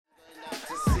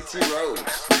Swerve.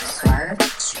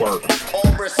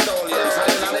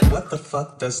 What the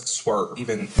fuck does swerve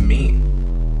even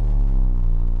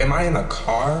mean? Am I in a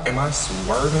car? Am I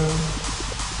swerving?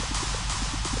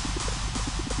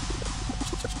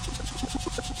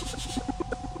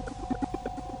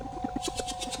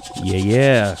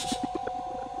 Yeah. It's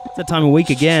that time of week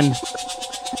again.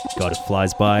 God, it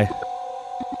flies by.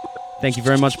 Thank you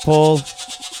very much, Paul,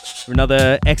 for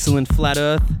another excellent Flat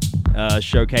Earth,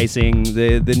 showcasing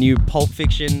the new Pulp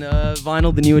Fiction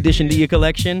vinyl, the new addition to your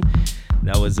collection.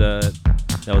 That was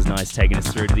nice, taking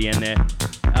us through to the end there.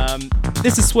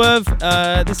 This is Swerve.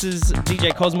 This is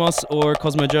DJ Cosmos or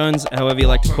Cosmo Jones, however you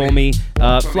like to call me.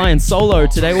 Flying solo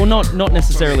today. Well, not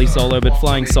necessarily solo, but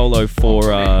flying solo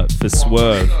for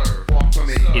Swerve.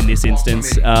 In this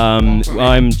instance,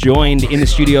 I'm joined in the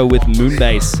studio with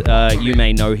Moonbase. You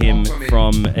may know him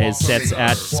from his sets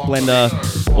at Splendor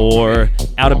or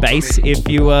Outer Base, if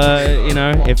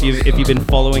if you've been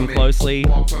following closely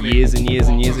years and years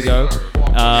and years ago,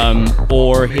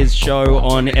 or his show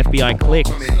on FBI Click.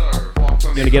 You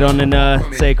want to get on and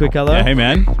say a quick hello? Yeah, hey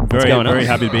man, very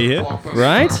happy to be here.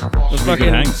 Right?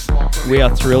 We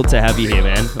are thrilled to have you here,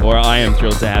 man. Or I am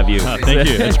thrilled to have you. Thank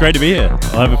you. It's great to be here.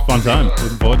 I'll have a fun time.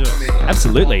 Looking forward to it.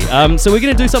 Absolutely. So we're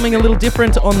going to do something a little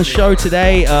different on the show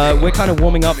today. We're kind of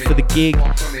warming up for the gig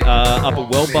up at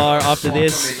Well Bar after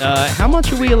this. How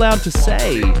much are we allowed to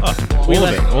say? All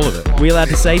of it. We allowed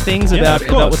to say things about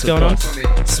what's going on?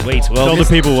 Sweet. Well, tell the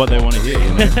people what they want to hear. You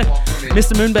know?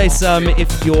 Mr. Moonbase,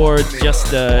 if you're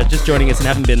just joining us and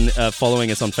haven't been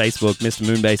following us on Facebook, Mr.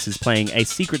 Moonbase is playing a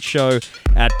secret show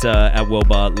at Well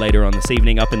Bar later on this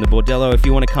evening up in the Bordello. If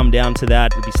you want to come down to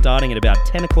that, it'll be starting at about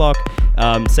 10 o'clock.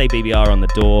 Say BBR on the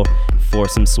door for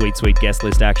some sweet guest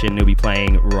list action. He'll be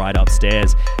playing right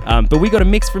upstairs. But we got a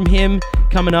mix from him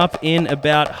coming up in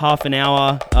about half an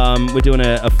hour. We're doing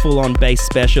a full-on bass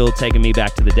special, taking me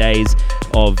back to the days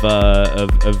of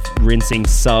rinsing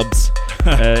subs.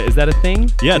 Is that a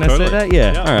thing? Yeah, Can totally. I say that?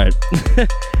 Yeah. All right.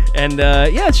 And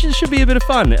it should be a bit of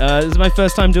fun. This is my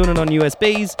first time doing it on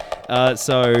USBs,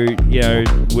 so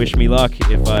wish me luck.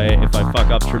 If I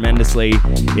fuck up tremendously,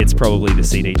 it's probably the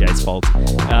CDJ's fault.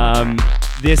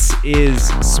 This is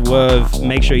Swerve.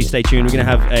 Make sure you stay tuned. We're gonna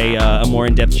have a more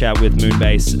in-depth chat with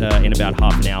Moonbase in about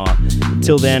half an hour.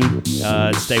 Till then,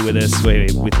 stay with us. We're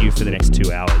with you for the next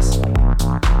 2 hours.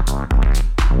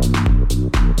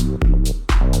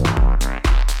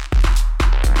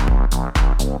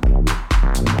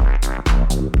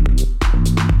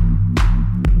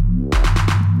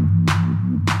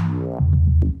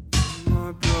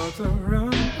 My brother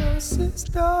and my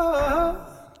sister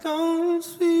don't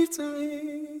speak to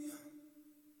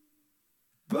me,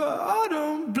 but I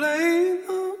don't blame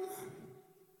them.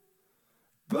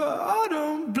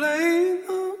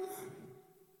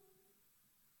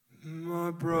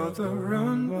 My brother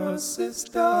and my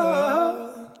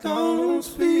sister don't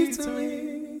speak to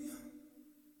me,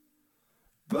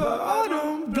 but I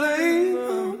don't blame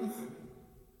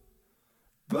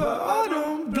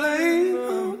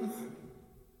them.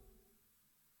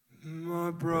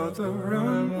 My brother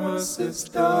and my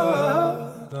sister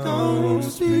don't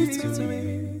speak to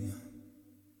me,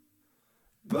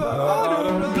 but I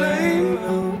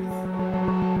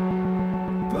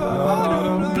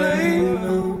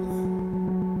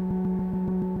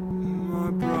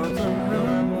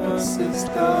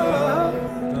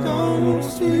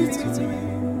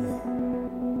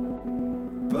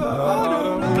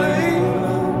don't blame them.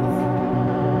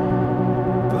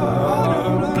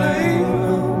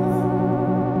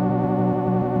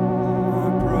 My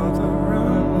brother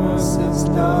and my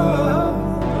sister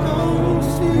don't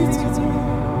speak to me,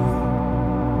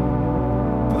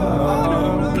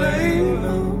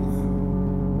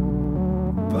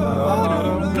 but I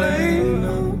don't blame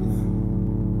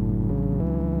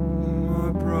them.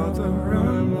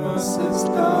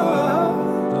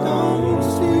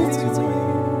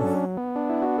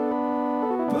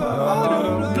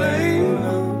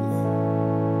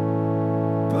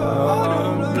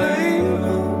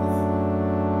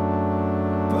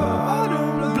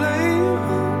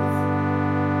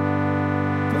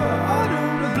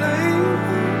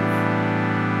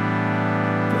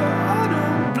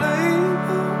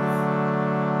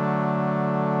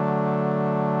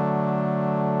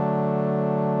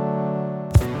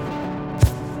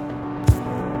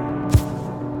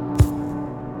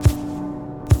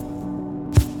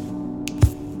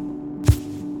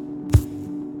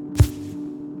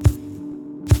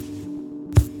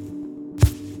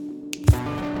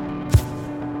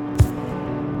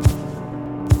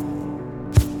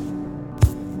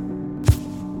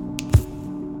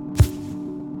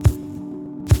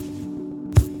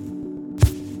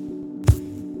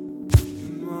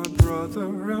 brother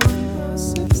and my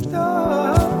sister.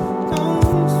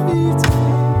 Don't sweet,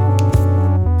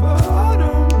 but I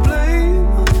don't blame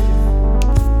her.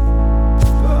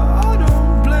 But I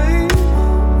don't blame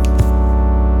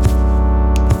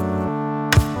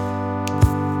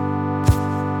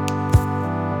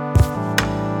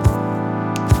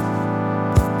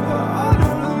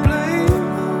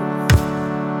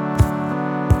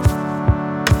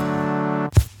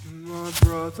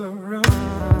brother and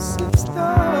my sister,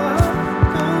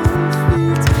 don't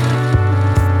sweet,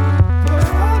 but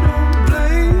I don't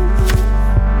blame her.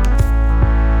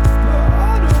 But I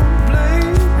don't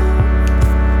blame her.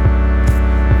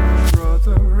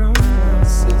 Brother and my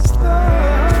sister,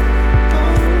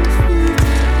 don't sweet,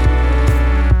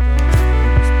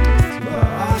 but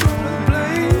I don't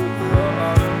blame her.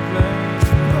 But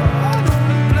I don't blame her. But I don't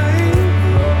blame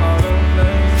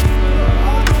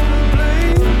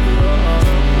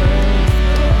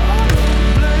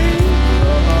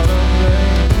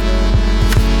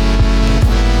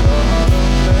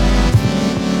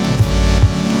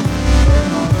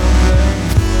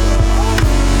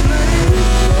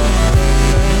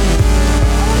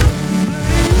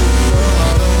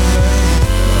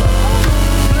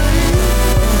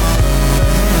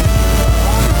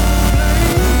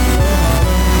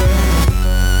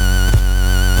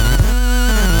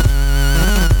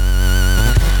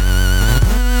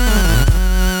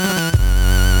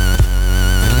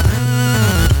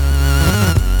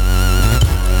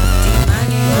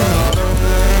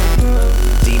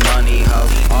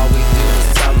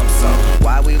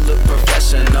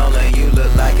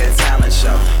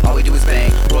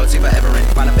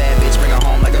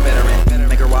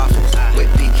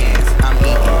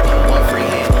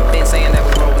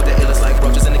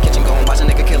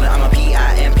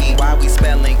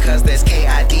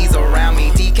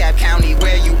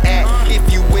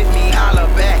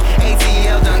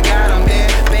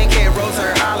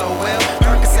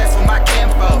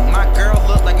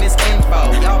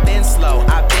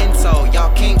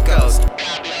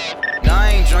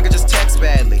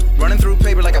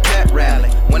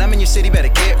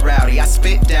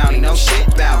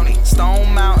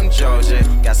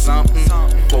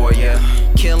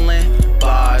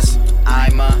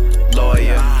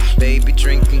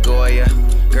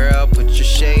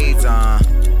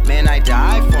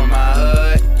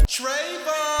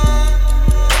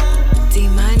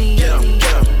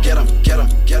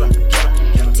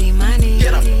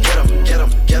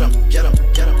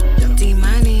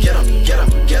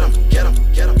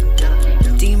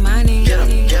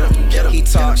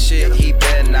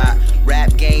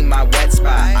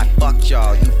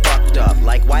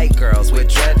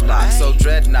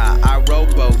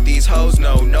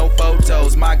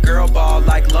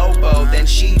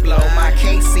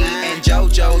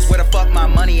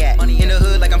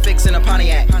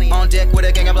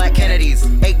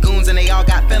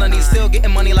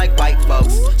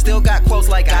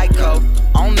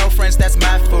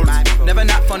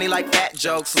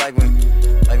jokes like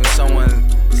when someone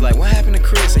is like, what happened to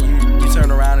Chris? And you turn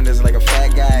around and there's like a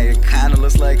fat guy that kinda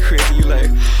looks like Chris, and you like,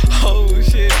 oh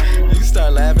shit. You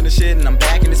start laughing and shit, and I'm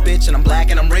back in this bitch, and I'm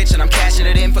black and I'm rich, and I'm cashing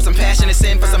it in for some passionate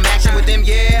sin, for some action with them,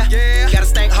 yeah. Got a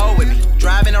stank hoe with me,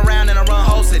 driving around and I run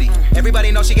whole city. Everybody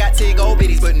knows she got tig old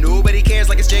bitties, but nobody cares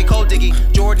like it's J. Cole Diggy.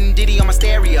 Jordan Diddy on my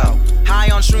stereo,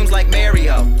 high on shrooms like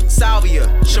Mario. Salvia,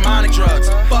 shamanic drugs,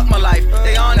 fuck my life,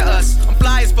 they honor us. I'm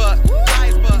fly as fuck.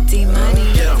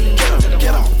 D-Money. Get 'em, get 'em,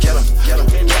 get 'em, get 'em, get 'em,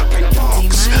 get 'em,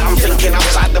 box. I'm thinking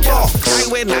outside the box.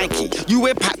 I wear Nike, you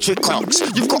wear Patrick Crocs.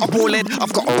 You've got a ball head,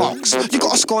 I've got a box. You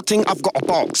got a score ting, I've got a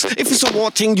box. If it's a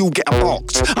war ting, you get a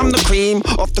box. I'm the cream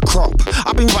of the crop.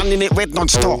 I've been running it red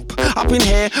non-stop. I've been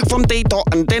here from day dot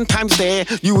and then times there,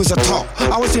 you was a top.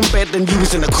 I was in bed and you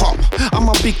was in a cop. I'm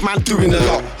a big man doing a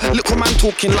lot. Little man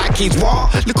talking like he's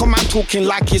what? Little man talking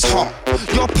like he's hot.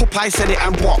 Your Popeye said it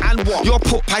and what? And what? Your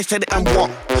Popeye said it and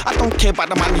what? I don't care about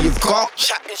the money you've got.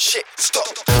 Chatting shit, stop.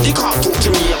 You can't talk to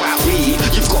me about weed.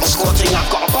 You've got a score ting, I've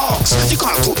got a box. You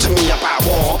can't talk to me about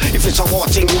war. If it's a war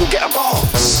ting, you'll get a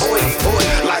box. Oi,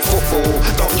 oi, like football,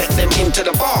 don't let them into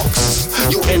the box.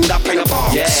 You end up in a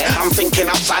box. Yeah, I'm thinking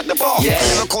outside the box. Yeah,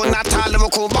 lyrical nata,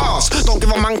 lyrical boss. Don't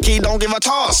give a monkey, don't give a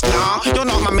toss. Nah, you're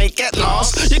not my mate, get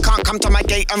lost. You can't come to my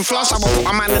gate and floss. I will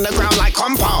put a man in the ground like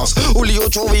compass. All your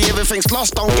jewelry, everything's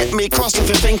lost. Don't get me crossed if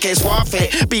you think it's worth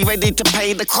it. Be ready to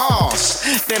pay the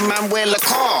cost. Them man wear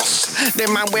Lacoste.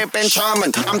 Them man wear Ben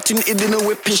Sherman. I'm tinted in a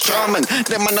whip is German.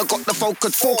 Them man have got the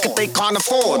focus fork if they can't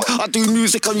afford. I do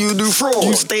music and you do fraud.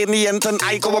 You stay in the end and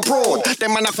I go abroad.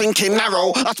 Them man are thinking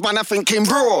narrow. Us man are thinking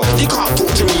broad. You can't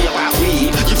talk to me about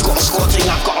weed. You've got a score ting,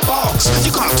 I've got a box.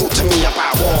 You can't talk to me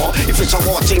about war. If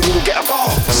get a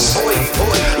box. Oi,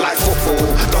 like football,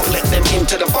 don't let them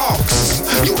into the box.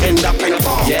 You end up in a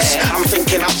box. Yeah, I'm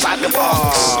thinking outside the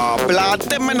box. Blood,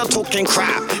 them men are talking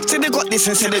crap. Say they got this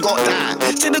and say they got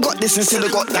that. Say they got this and say they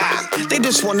got that. They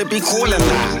just wanna be calling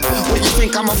that. What you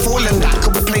think I'm a fool in that?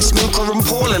 Could we play snooker and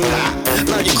Paul in that?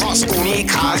 Now you can't school me,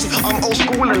 cause I'm old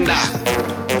school in that.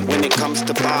 When it comes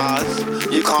to bars,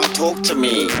 you can't talk to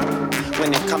me.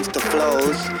 When it comes to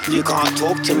flows, you can't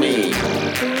talk to me.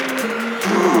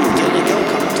 There you go,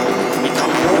 come talk with me,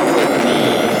 come walk with me.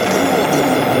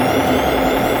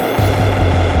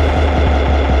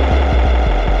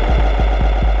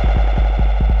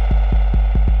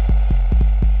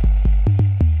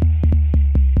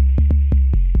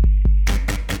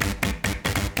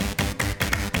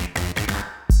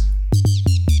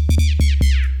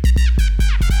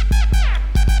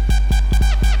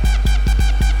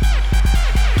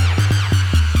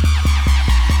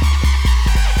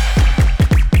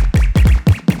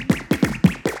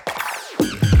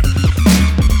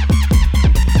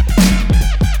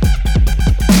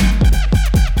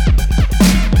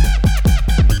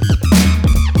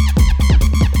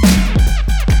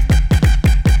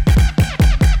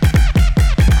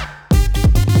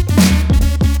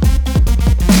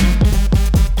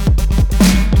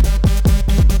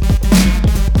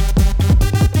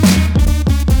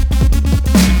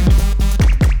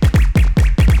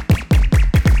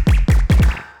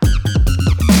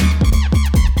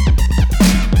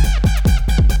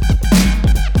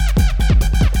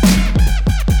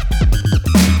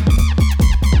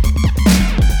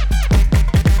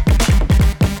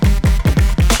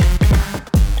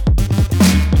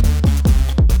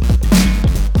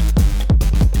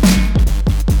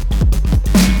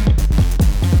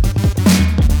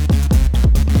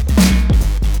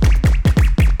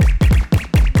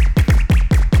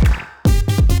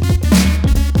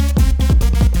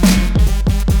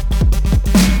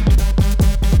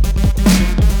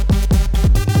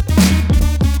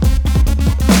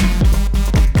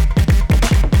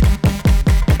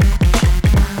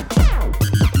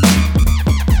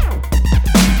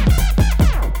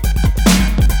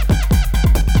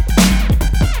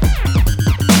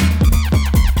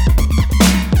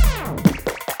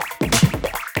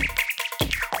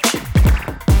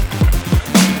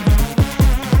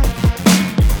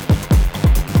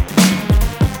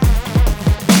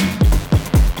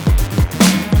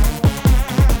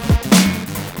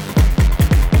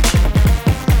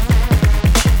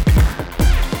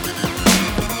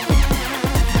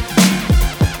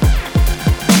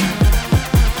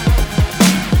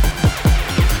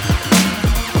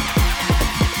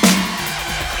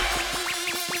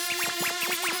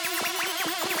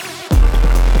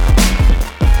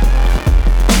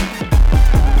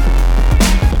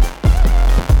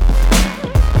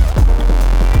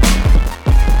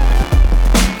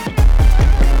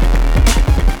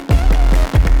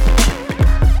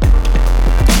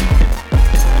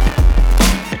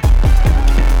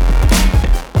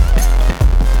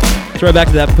 Throw back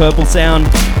to that purple sound.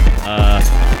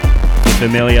 You're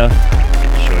familiar?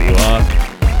 Sure you are.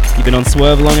 You've been on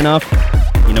Swerve long enough.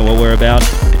 You know what we're about.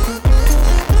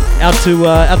 Out to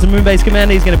Moonbase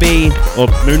Commander. He's gonna be, or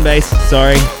Moonbase.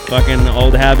 Sorry, fucking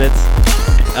old habits.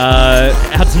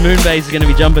 Out to Moonbase is gonna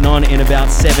be jumping on in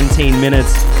about 17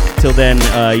 minutes. Till then,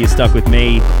 you're stuck with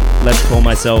me. Let's call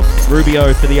myself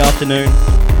Rubio for the afternoon.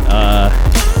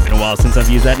 Been a while since I've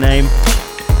used that name.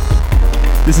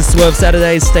 This is Swerve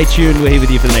Saturdays. Stay tuned. We're here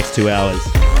with you for the next 2 hours.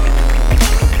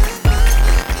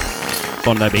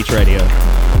 Bondi Beach Radio.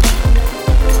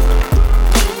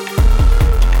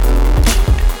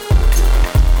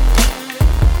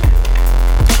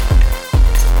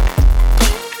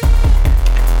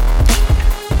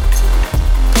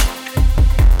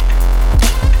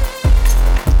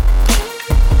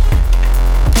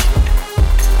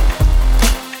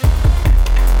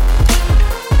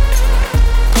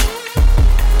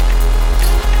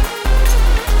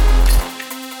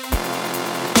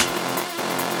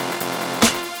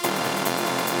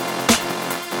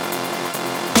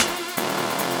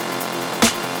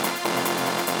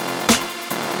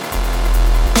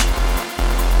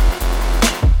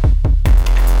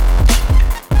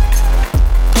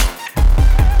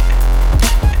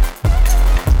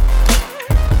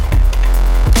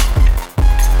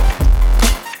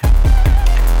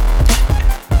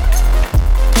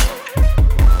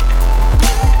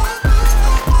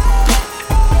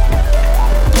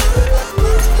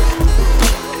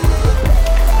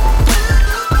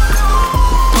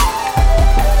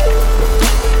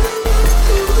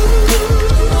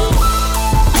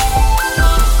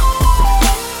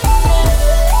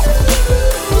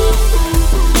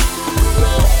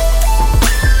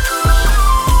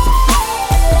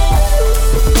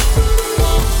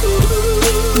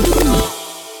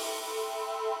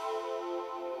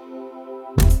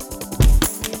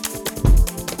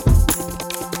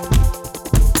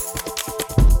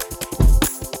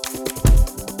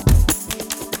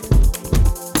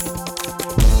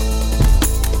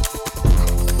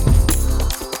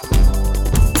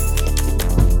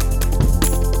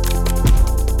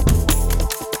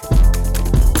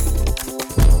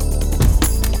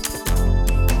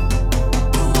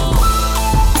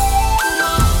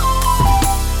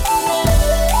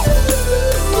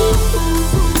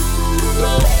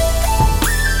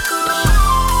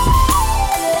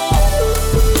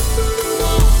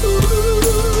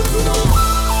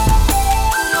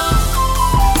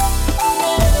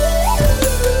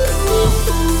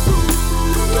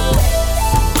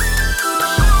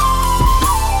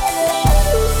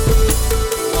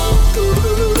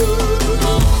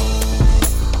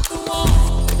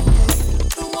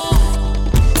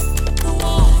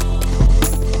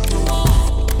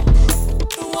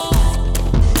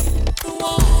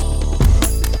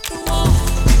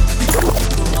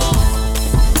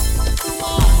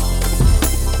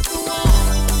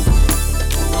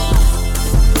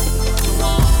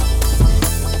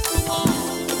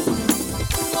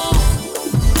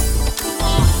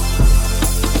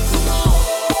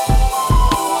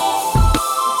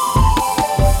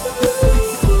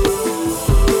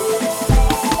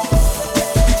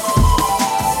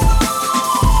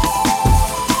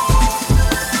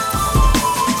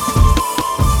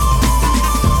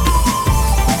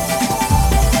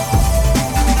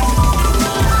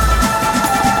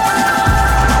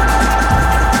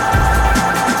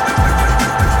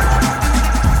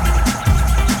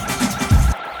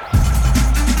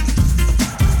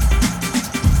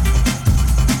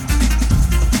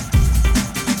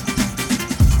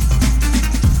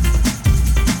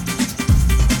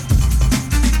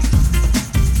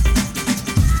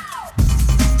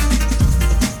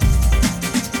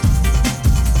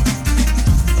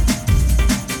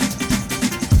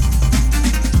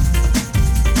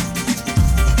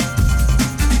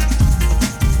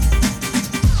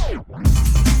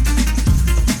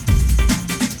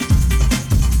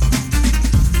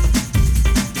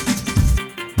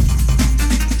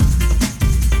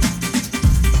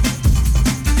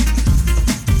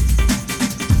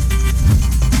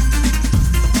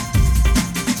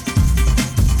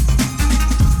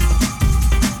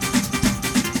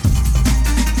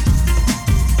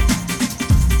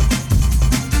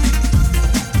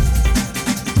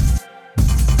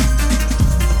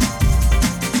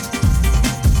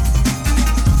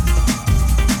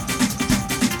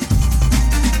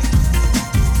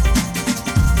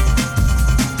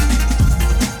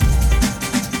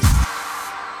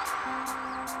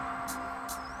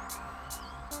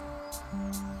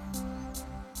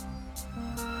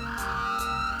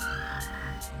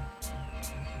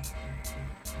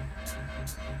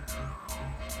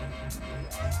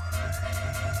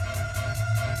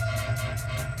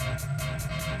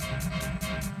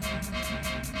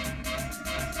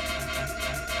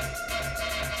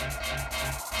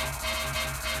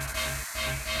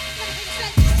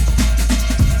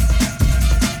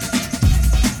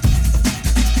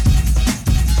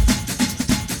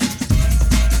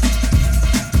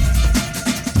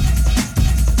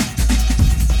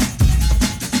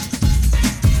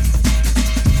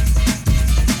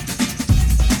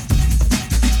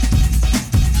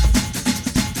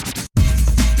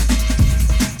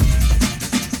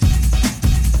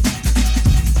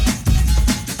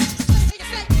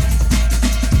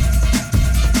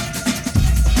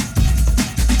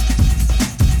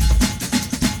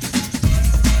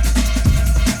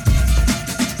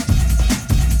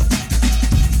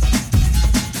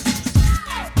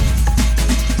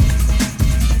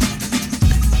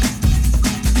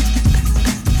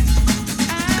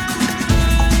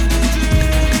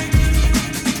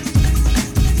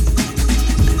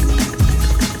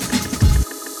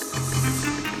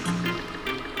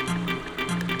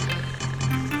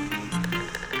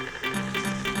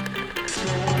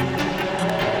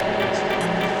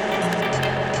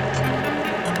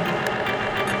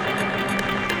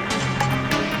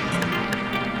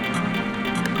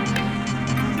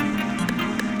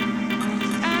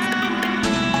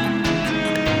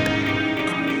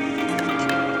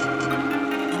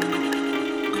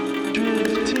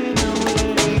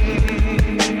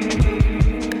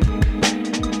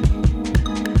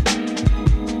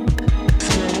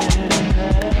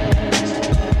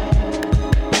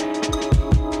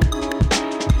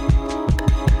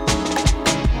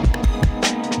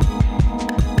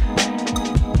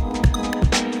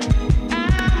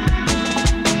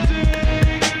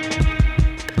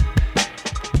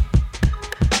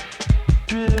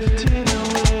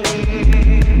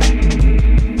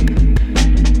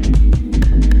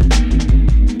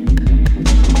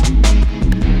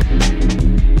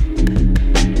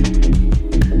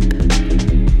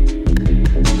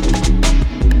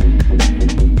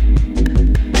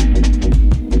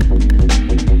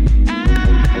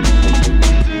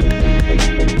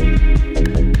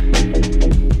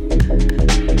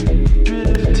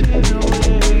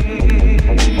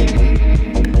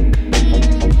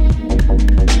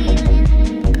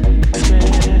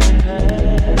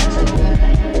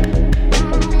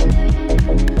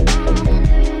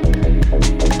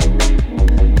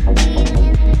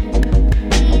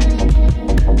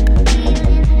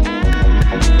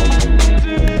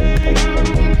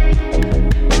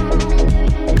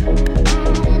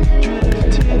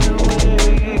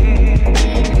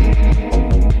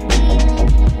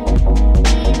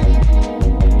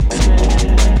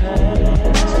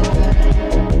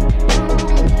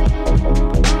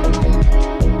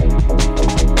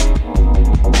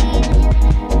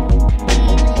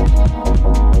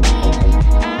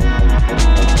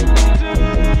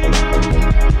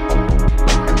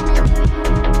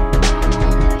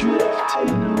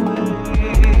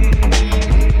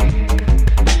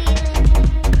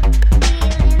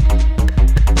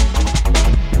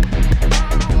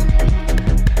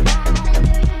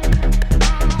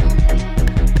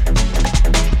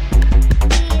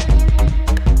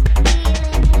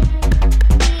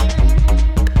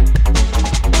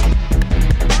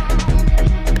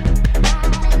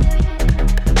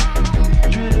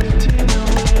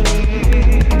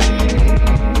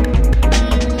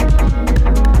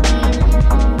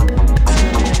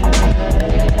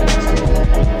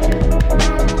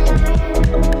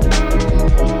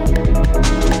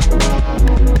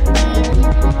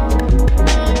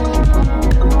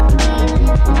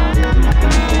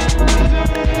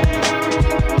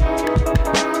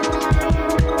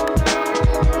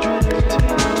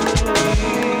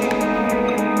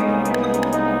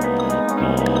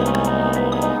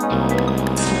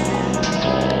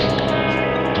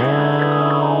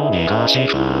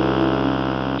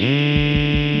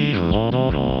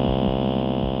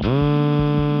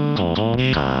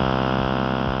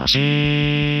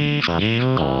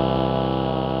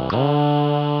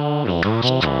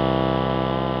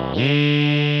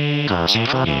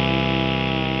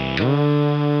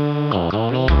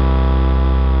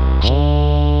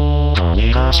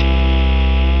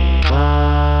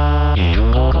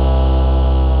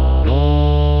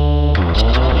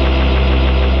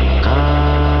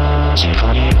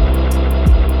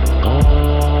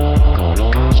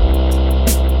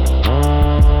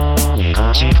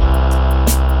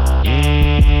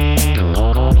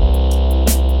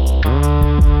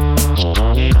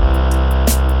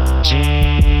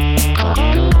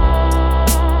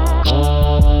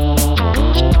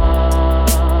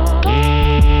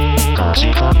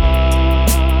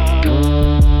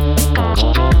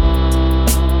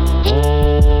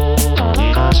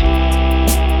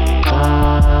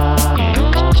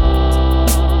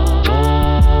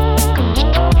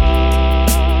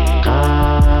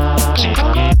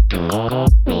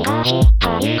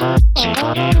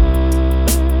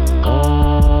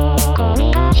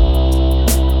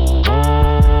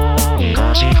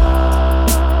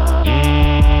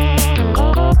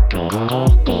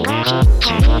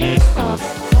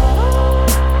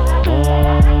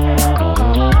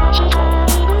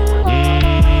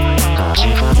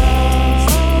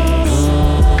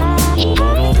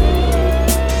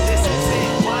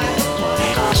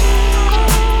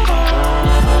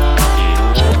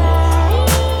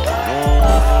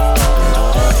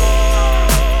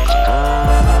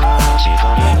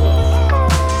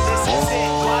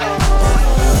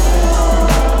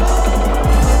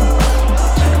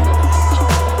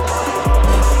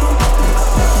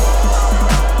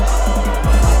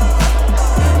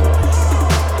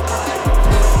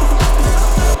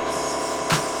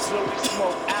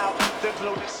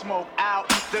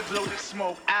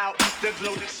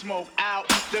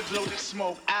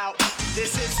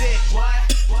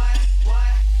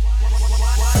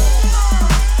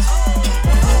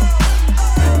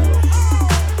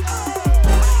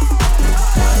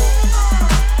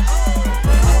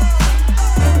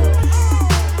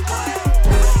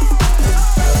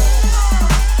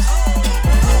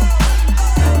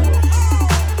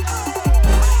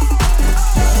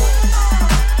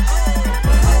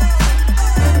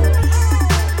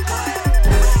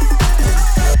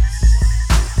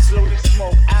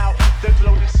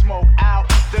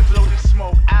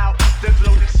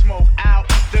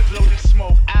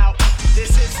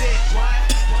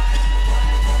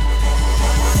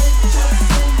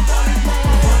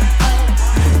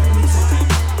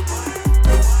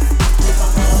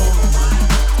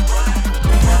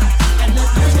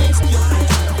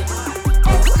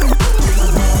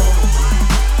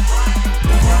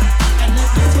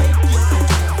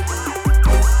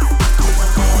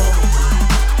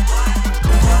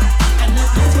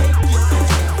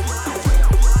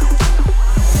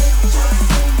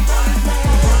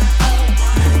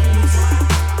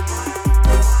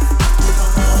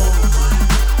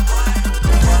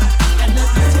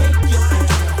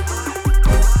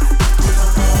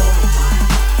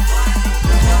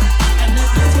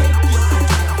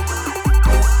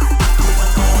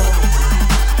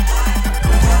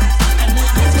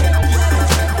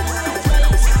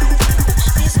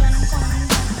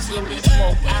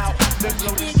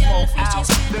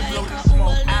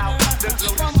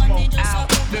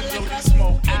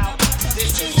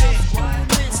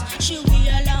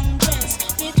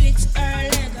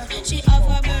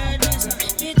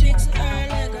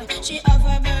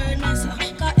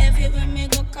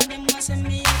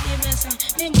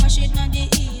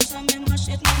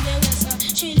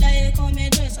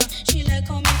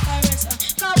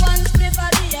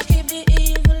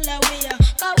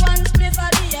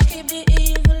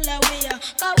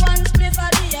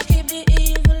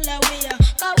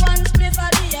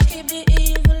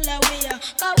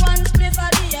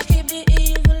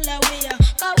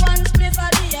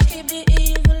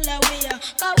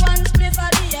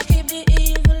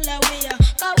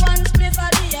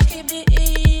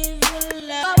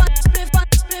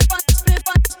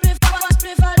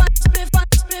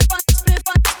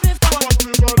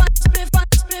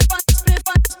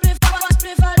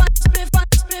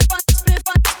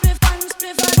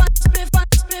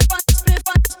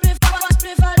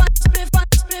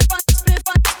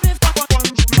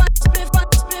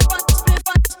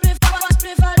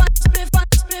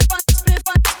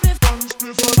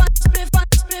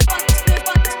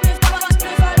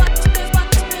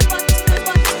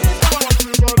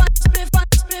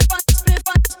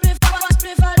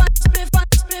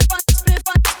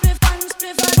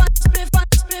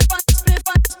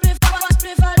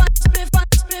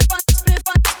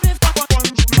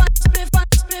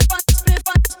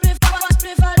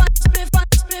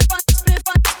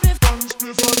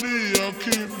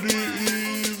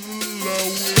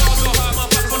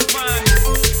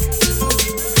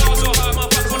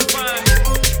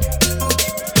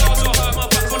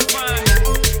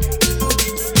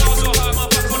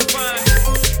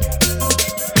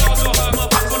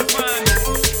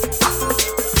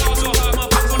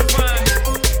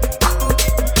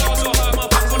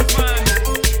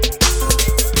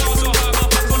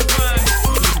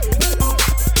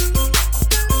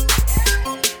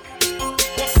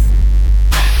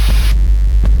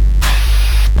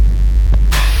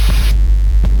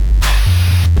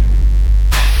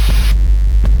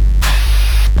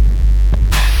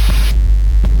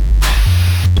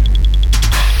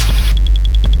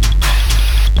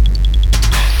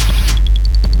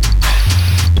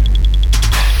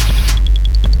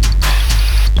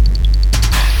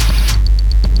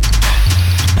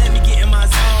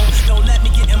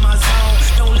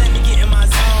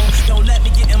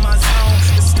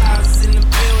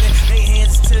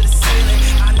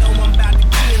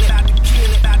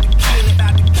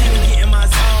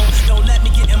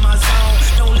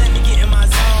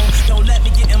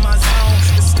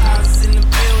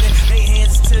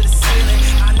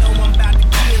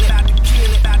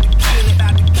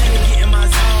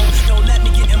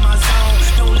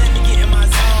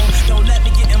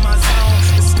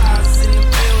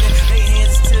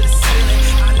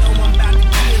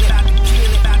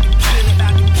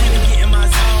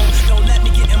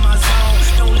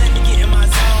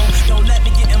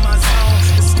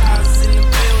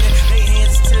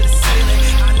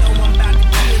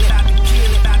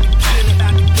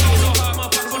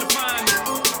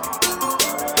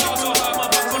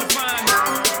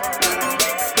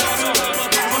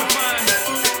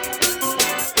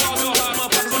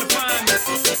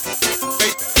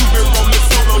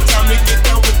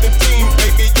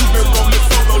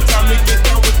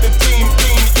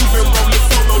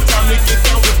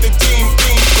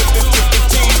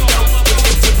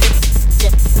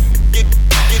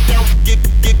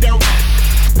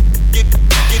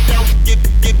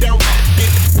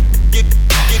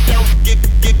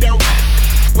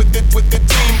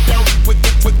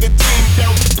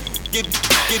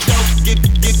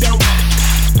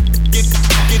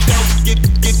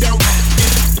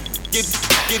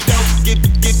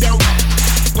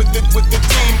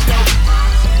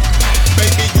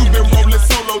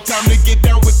 time to get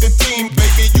down with the team.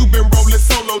 Baby, you been rolling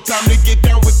solo, time to get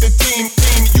down with the team.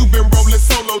 You been rolling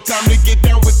solo, time to get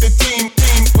down with the team.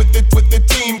 With the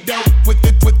team, down with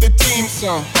the team.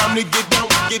 So time to get down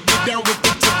with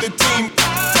the team.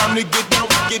 Time to get down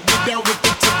with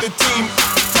the team.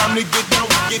 Time to get down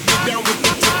with the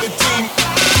team.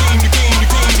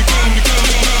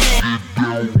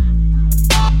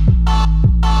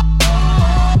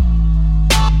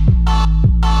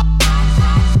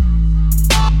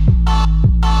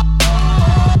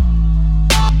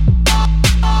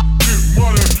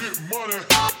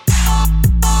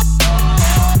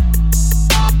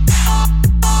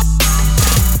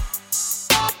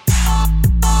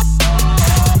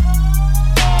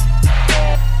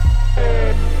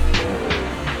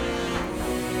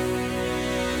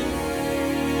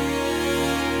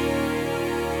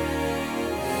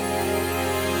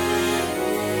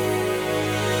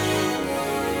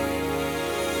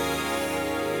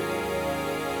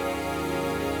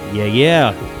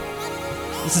 Yeah.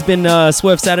 This has been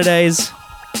Swerve Saturdays.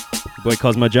 Your boy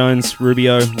Cosmo Jones,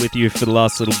 Rubio, with you for the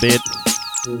last little bit.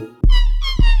 Can't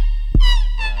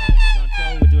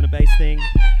tell, we're doing a bass thing,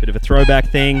 bit of a throwback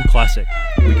thing. Classic.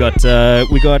 We got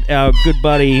our good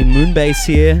buddy Moonbase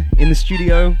here in the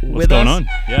studio with us. What's going on?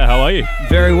 Yeah, how are you?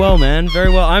 Very well, man.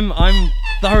 Very well. I'm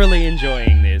thoroughly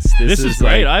enjoying this. This is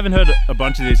great. I haven't heard a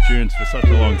bunch of these tunes for such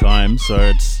a long time, so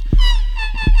it's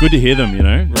good to hear them, you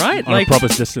know? Right, on a proper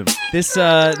system. This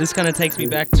kind of takes me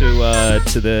back to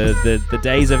the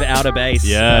days of outer bass.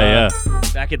 Yeah.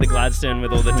 Back at the Gladstone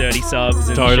with all the dirty subs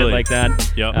and shit like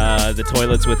that. Yep. The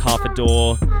toilets with half a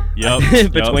door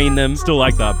Yep. between them. Still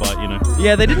like that, but you know.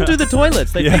 Yeah, they didn't do the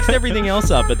toilets. They fixed everything else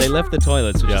up, but they left the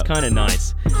toilets, which is kind of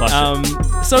nice.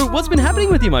 Classic. So what's been happening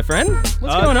with you, my friend?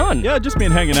 What's going on? Yeah, just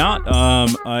been hanging out.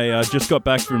 I just got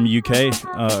back from UK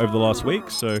over the last week,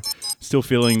 so still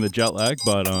feeling the jet lag,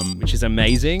 but which is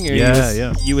amazing.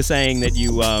 You were saying that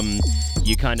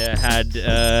you kind of had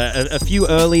a few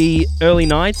early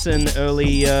nights and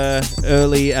early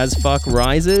as fuck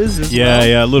rises as well.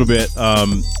 Yeah, a little bit.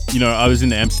 I was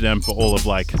in Amsterdam for all of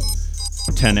like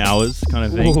 10 hours kind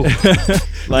of thing.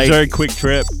 Like very quick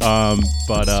trip,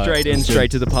 but straight in,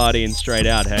 straight to the party and straight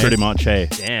out, hey? Pretty much, hey.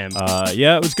 Damn.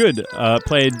 Yeah, it was good.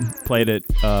 Played at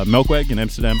Melkweg in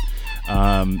Amsterdam,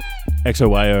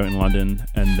 XOYO in London,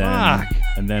 and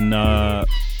then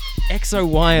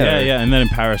XOYO. Yeah, and then in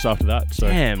Paris after that. So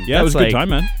damn, yeah, it was a good time,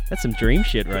 man. That's some dream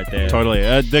shit right there. Totally.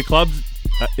 The club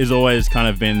is always kind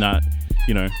of been that,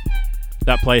 you know,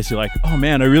 that place you're like, oh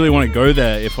man, I really want to go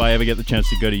there if I ever get the chance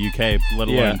to go to UK, let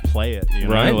alone play it. You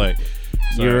know? Right. Like,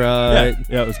 so, you're yeah,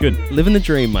 it was good. Living the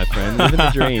dream, my friend. Living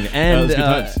the dream. And was good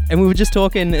times. And we were just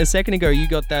talking a second ago. You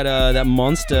got that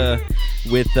monster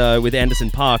with Anderson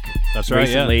 .Paak. That's right.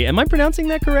 Recently. Yeah. Am I pronouncing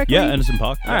that correctly? Yeah, Anderson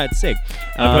 .Paak. All right, sick.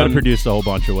 I've heard it produced a whole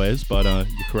bunch of ways, but you're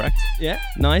correct. Yeah,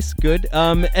 nice, good.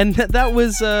 And that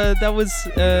was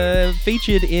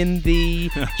featured in the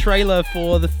trailer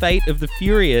for The Fate of the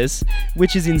Furious,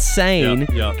 which is insane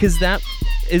because that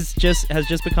has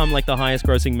just become like the highest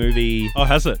grossing movie. Oh,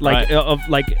 has it? Like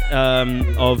right.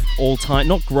 of all time,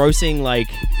 not grossing like,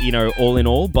 you know, all in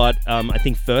all, but I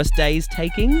think first day's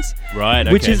takings. Right.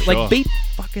 Which okay, is sure. like beat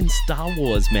fucking Star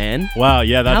Wars, man. Wow.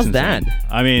 Yeah, that's how's insane. that?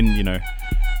 I mean, you know,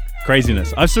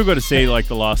 craziness. I've still got to see like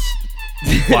the last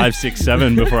 5, 6,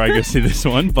 7 before I go see this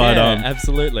one. But yeah,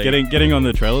 absolutely. Getting on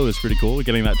the trailer was pretty cool.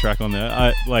 Getting that track on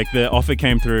there. The offer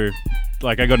came through.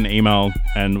 Like I got an email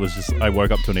and I woke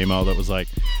up to an email that was like,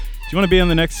 do you want to be on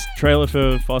the next trailer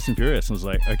for Fast and Furious? And I was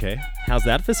like, okay. How's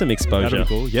that for some exposure? That'd be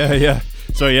cool. Yeah.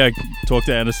 So yeah, talked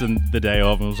to Anderson the day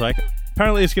of and was like,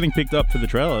 apparently it's getting picked up for the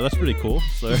trailer. That's pretty cool.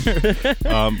 So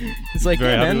it's like,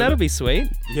 yeah, man, that'll be sweet.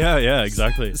 Yeah,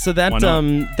 exactly. So that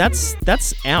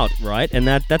that's out, right? And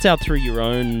that's out through your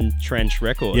own Trench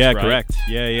Records, yeah, right? Correct.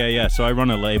 Yeah. So I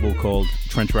run a label called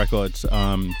Trench Records.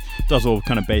 Does all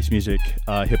kind of bass music,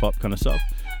 hip hop kind of stuff.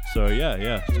 So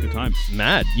yeah, it's good times.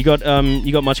 Mad. You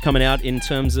got much coming out in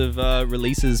terms of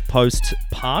releases post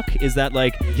Paak? Is that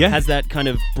like has that kind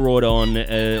of brought on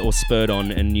or spurred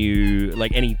on a new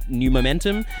any new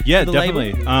momentum? Yeah, for the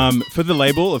definitely. label? For the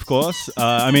label, of course.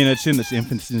 I mean, it's in its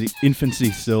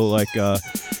infancy still. Like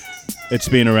it's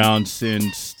been around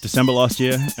since December last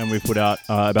year, and we've put out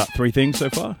about 3 things so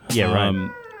far. Yeah,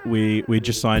 right. We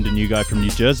just signed a new guy from New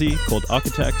Jersey called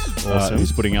Architects. Awesome.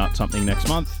 Who's putting out something next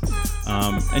month.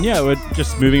 And yeah, we're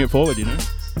just moving it forward, you know.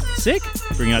 Sick.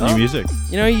 Bring out new music.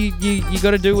 You know, you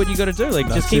got to do what you got to do. Like,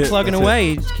 just keep plugging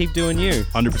away. Just keep doing you.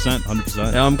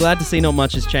 100%. Now, I'm glad to see not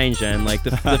much has changed, and like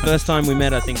the first time we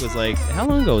met, I think was like, how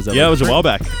long ago was that? Yeah, like it was a while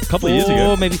back. A couple of years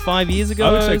ago. Maybe 5 years ago.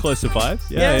 I would say close to 5.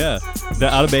 Yeah. The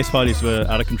outer bass parties were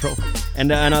out of control.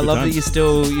 And I love that you're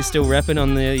still repping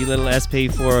on your little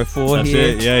SP404 That's here.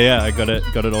 it. Yeah, I got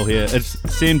it all here. It's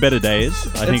seen better days.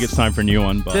 I think it's time for a new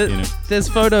one, but There's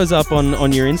photos up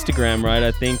on your Instagram, right?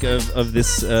 I think of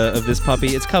this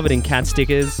puppy. It's covered in cat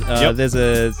stickers. Yep. There's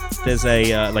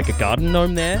a like a garden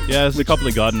gnome there. Yeah, there's a couple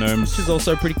of garden gnomes. Which is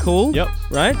also pretty cool. Yep.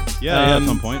 Right? Yeah, at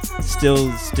some point.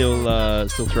 Still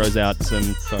throws out some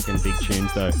fucking big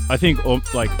tunes though. I think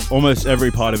almost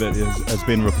every part of it has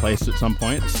been replaced at some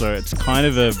point, so it's kind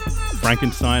of a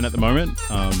Frankenstein at the moment.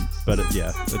 But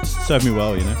it's served me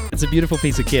well, you know. It's a beautiful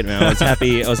piece of kit, man. I was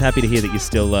happy to hear that you're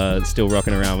still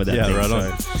rocking around with that thing. Right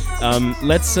on.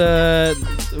 Let's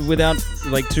without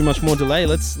too much more delay,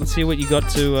 let's hear what you got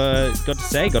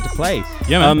to play.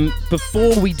 Yeah, man.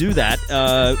 Before we do that,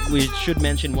 we should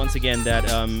mention once again that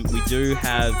we do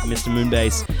have Mr.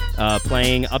 Moonbase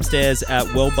playing upstairs at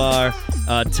Well Bar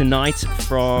tonight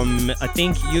from, I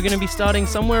think you're going to be starting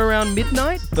somewhere around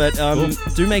midnight, but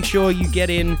do make sure you get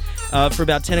in for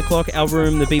about 10 o'clock. Our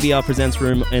room, the BBR Presents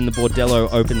room in the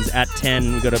Bordello, opens at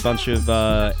 10. We've got a bunch of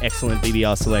excellent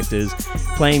BBR selectors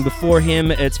playing before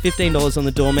him. It's $15 on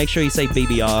the door. Make sure you say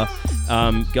BBR.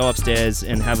 Go upstairs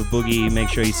and have a boogie. Make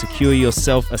sure you secure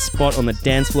yourself a spot on the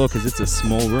dance floor because it's a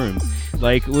small room.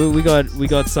 Like we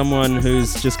got someone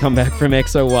who's just come back from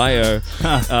XOYO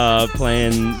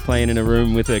playing in a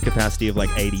room with a capacity of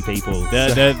 80 people.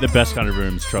 They're the best kind of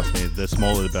rooms, trust me. The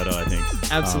smaller the better, I think.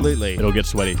 Absolutely. It'll get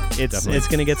sweaty. It's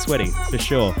gonna get sweaty for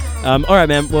sure. All right,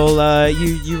 man. Well,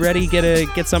 you ready?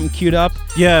 Get something queued up?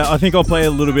 Yeah, I think I'll play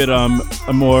a little bit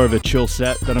a more of a chill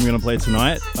set that I'm gonna play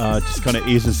tonight. Just kind of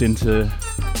ease us into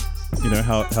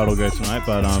how it'll go tonight,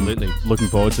 but absolutely looking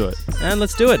forward to it. And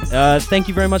let's do it. Thank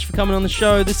you very much for coming on the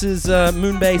show. This is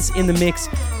Moonbase in the mix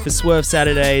for Swerve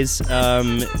Saturdays.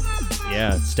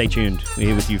 Stay tuned. We're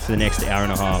here with you for the next hour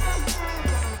and a half.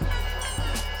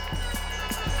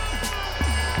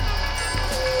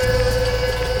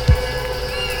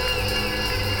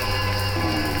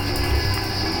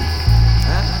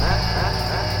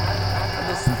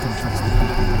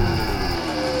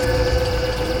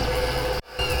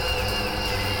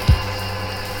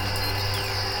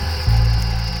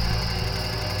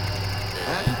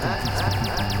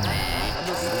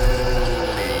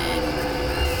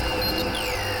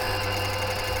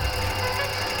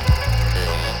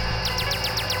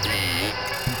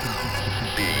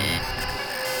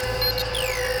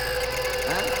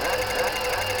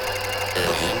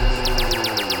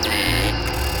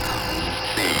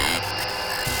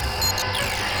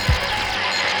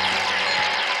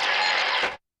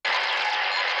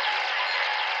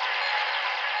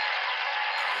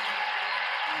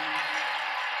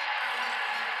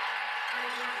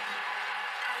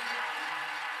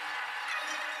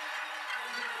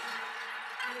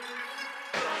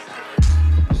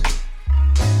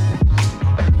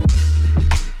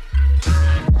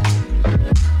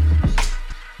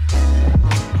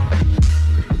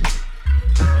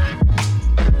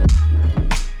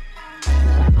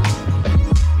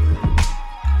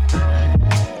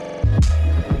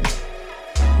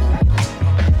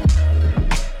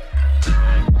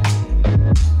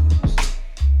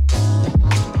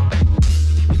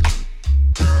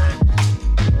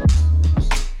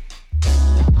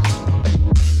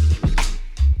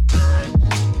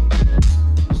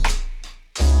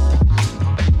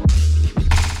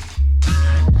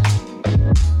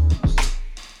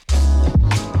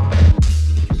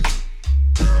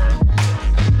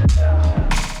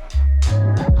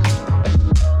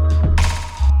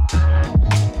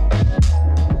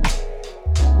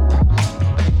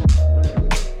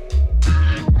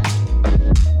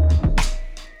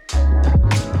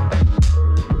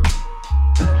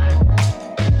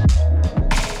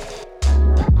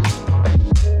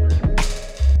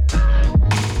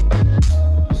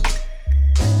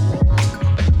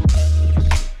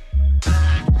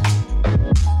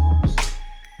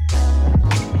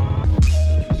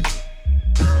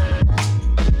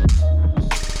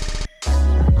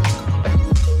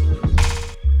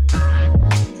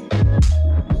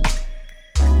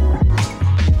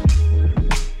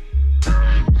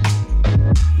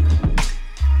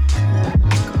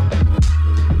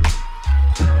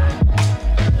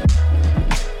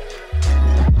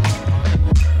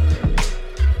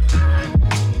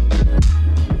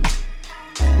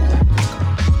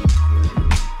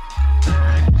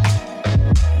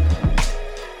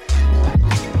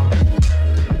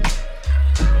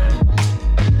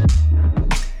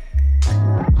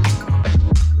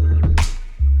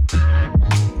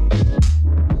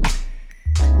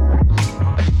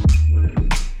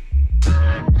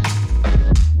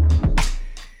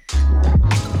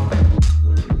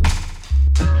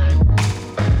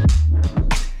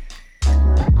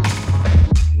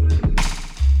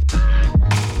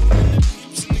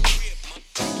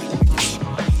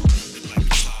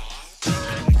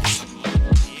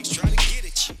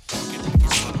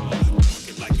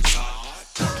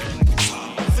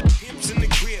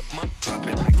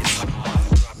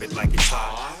 it like it's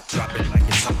hot. Drop it like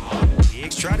it's hot.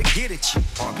 Pigs try to get at you.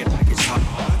 Park it like it's hot.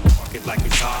 Park it like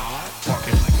it's hot. Park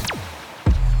it like it's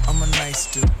hot. I'm a nice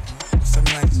dude with some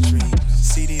nice dreams.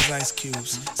 See these ice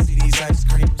cubes, see these ice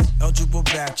creams. Eligible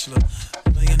bachelor,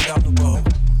 $1 million bow.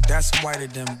 That's whiter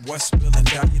than what's spilling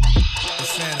down your the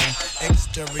phantom.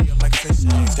 Exterior like fish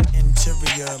eggs, the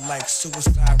interior like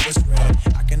suicide wrist red.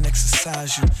 I can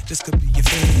exercise you, this could be your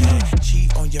fate.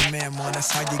 Cheat on your man, man,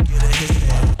 that's how you get a hit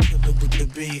head. Killer with the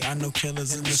B, I know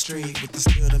killers in the street with the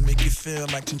skill to make you feel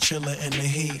like chinchilla in the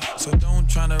heat. So don't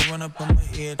try to run up on my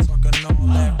ear talking all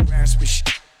that raspy shit.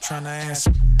 Tryna ask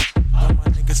me, all my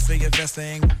niggas feel your vest,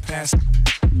 they ain't gon' pass me.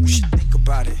 You should think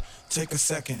about it, take a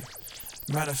second.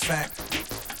 Matter of fact,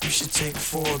 you should take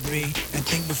 4B and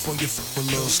think before you fuck a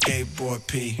little skateboard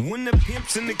P. When the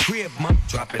pimp's in the crib, mom,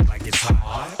 drop it like it's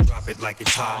hot. Drop it like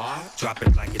it's hot. Drop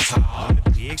it like it's hot.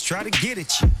 The pigs try to get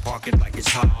at you. Park it like it's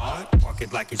hot. Park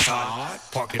it like it's hot.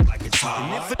 Park it like it's hot.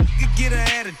 And if a nigga get an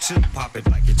attitude, pop it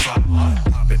like it's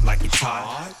hot. Pop it like it's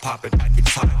hot. Pop it like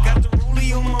it's hot. Got the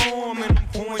rollie on my arm and I'm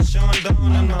pouring Sean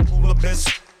Don and I'm all the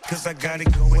best. Cause I got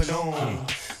it going on.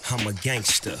 I'm a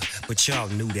gangster, but y'all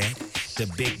knew that. The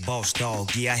big boss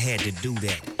dog, yeah, I had to do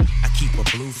that. I keep a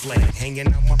blue flag hanging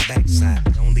out my backside,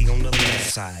 but only on the left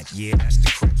side. Yeah, that's the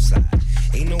crib side.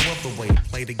 Ain't no other way to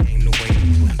play the game the way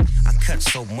to play. I cut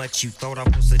so much you thought I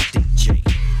was a DJ.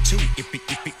 2, if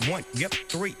it, 1, yep,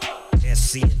 3.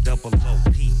 SC and double O,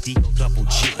 P, D, O, double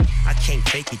G. I can't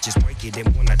fake it, just break it.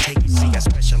 And when I take it, see, I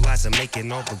specialize in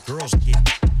making all the girls get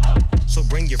it. So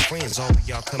bring your friends, all of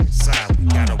y'all come inside. We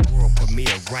got a world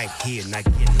premiere right here, not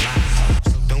getting live.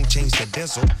 So don't change the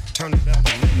diesel, turn it up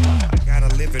a little. I got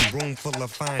a living room full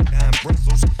of fine dime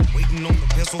bristles. Waiting on the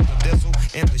pistol, the diesel,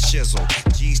 and the shizzle.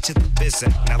 G's to the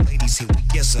bizzle. Now ladies, here we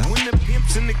get some. When the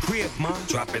pimp's in the crib, mom,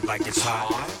 drop it like it's hot.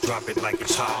 Drop it like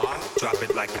it's hot. Drop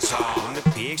it like it's hot. When the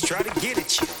pigs try to get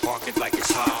at you, park it like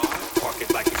it's hot. Park it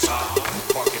like it's hot.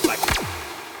 Park it like it's hot.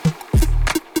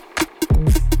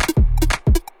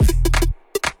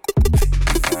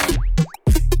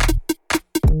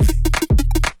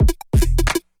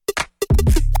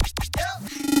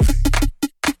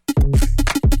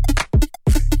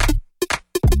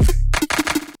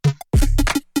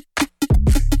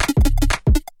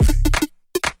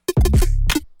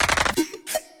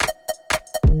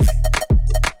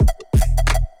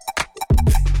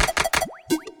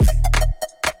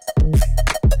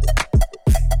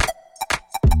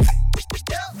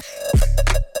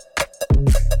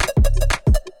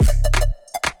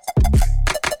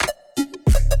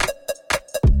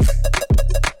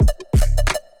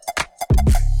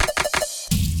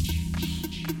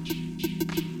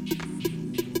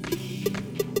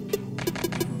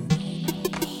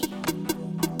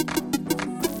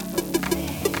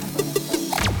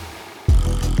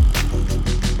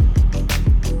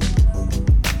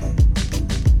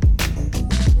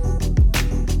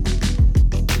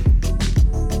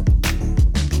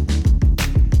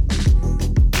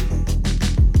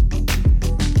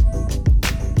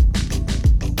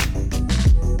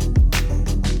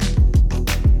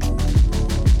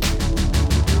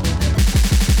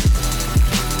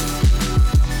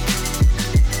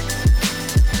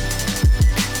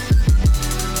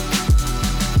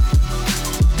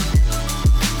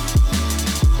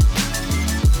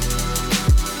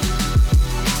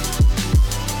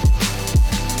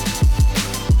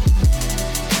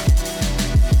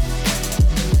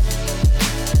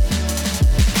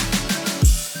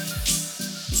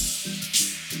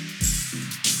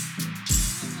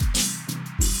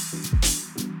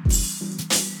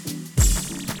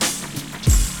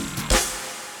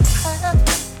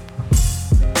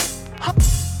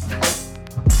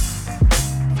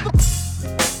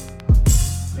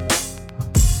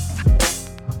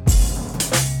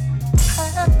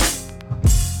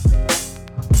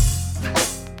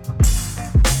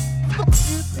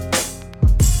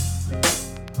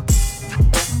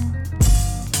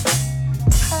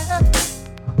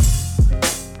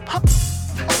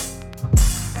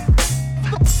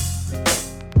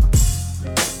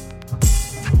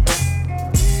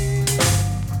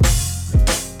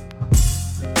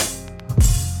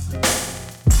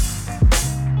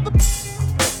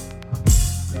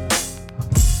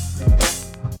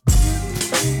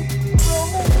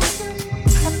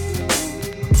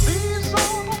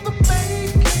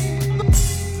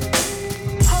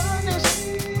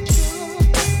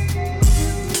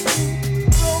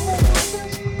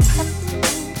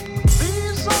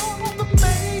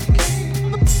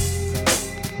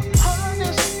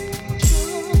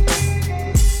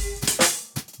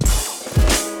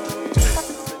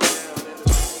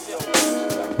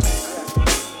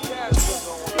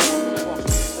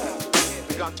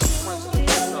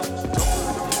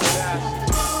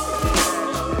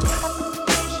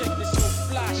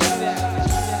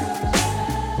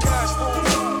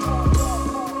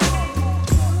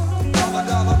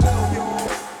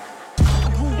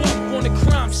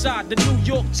 side, the New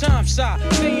York Times side.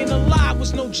 Staying alive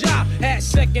was no job, had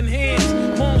second hands.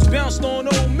 Moms bounced on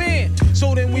old man,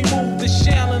 so then we moved to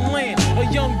Shaolin Land.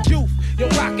 A young youth, you're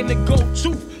rocking the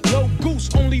go-to. No goose,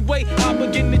 only way I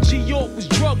begin to G-York was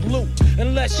drug loot.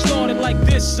 And let's start it like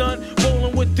this, son.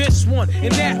 Rolling with this one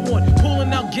and that one,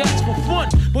 pulling out gats for fun.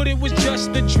 But it was just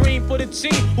a dream for the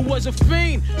teen who was a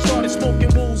fiend. Started smoking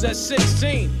wools at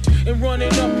 16 and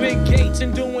running up big gates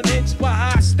and doing hits for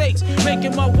high stakes.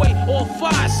 Making my way off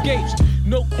fire escapes.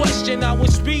 No question I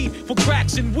was speed for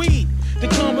cracks and weed. The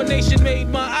combination made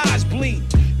my eyes bleed.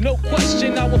 No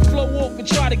question I would flow off and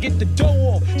try to get the dough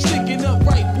off. Sticking up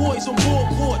right boys on ball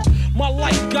court. My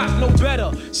life got no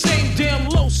better. Same damn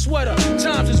low sweater.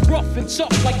 Times is rough and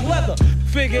tough like leather.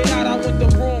 Figured out I went the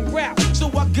wrong route. So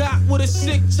I got with a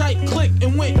sick tight click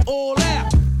and went all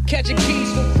out. Catching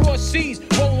keys from cross seas.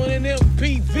 Rolling in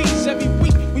MPVs. Every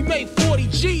week we made 40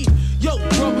 G's. Yo,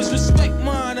 brothers, respect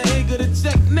mine. I ain't gonna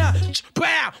tech now.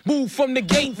 Bow, move from the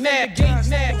gate now.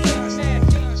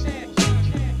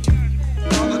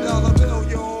 Dollar bill,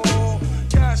 yo.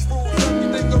 Cash rules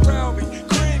everything around me.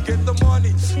 Green, get the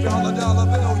money. Dollar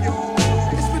bill, yo.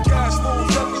 It's the cash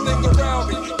rules everything around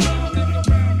me.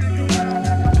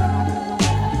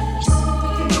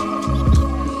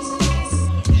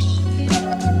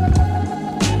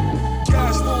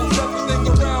 Cash rules everything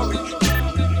around me.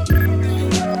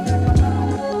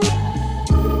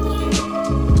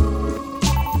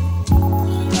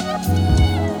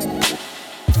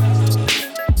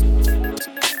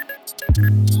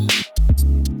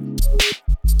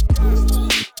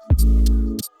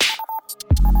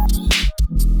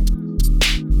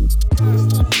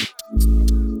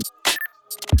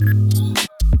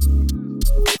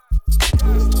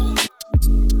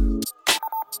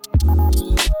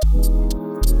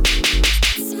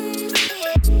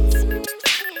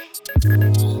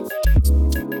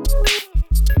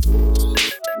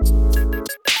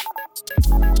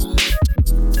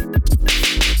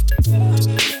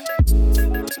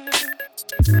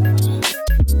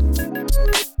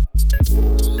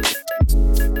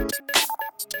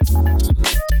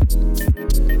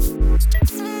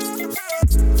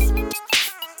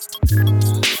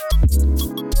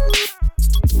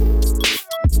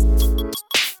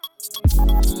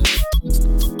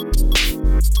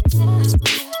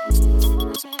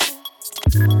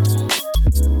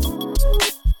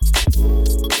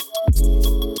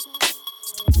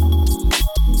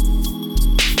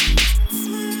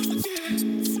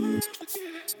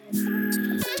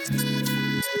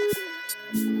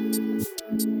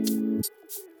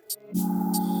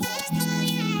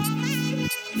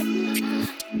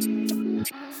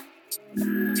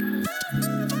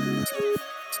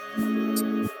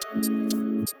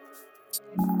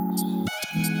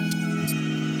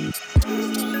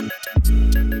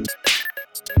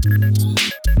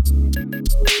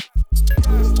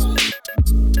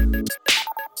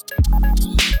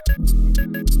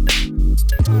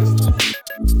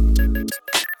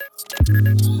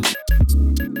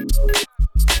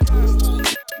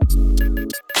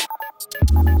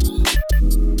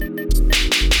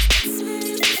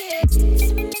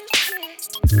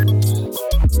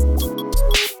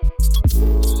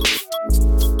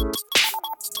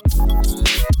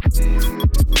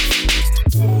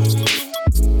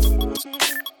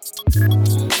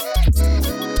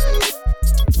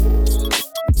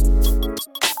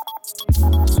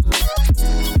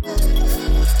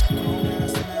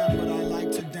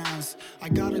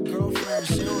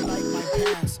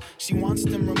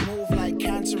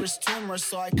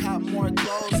 So I cop more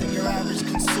clothes than your average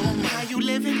consumer. How you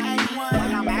living, A1?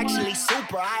 Well, I'm actually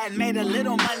super. I had made a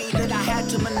little money that I had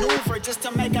to maneuver just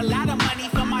to make a lot of money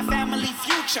for my family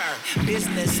future.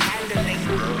 Business handling.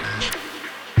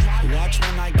 Watch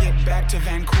when I get back to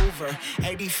Vancouver.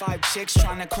 85 chicks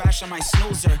trying to crash on my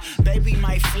snoozer. Baby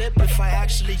might flip if I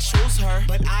actually choose her.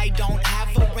 But I don't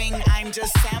have a ring, I'm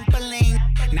just sampling.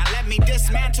 Now let me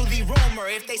dismantle the rumor.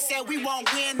 If they said we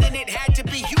won't win, then it had to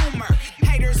be humor.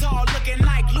 Haters all looking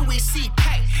like Louis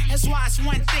C.K. That's why it's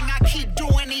one thing I keep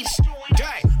doing each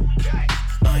day.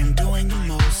 I'm doing the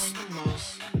most.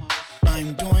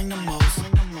 I'm doing the most.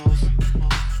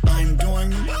 I'm doing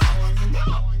the most.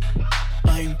 I'm doing the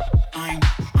most.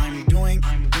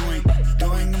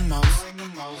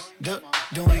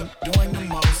 Doing the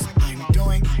most. I'm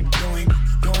doing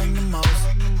the most.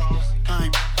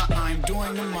 I'm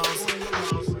doing the most.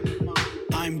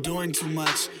 I'm doing too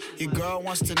much. Your girl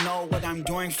wants to know what I'm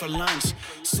doing for lunch.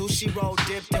 Sushi roll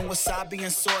dipped in wasabi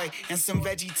and soy, and some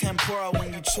veggie tempura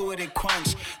when you chew it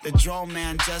crunch. The drone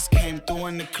man just came through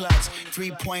in the clutch.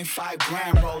 3.5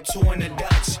 gram roll, 2 in the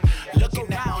Dutch. Look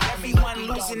around, everyone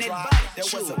losing losing it, but there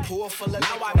was a pool full of.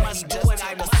 Now I must do what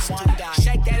I must do.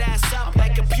 Shake that ass up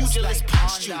like a pugilist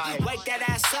punched you. Wake that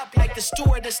ass up like the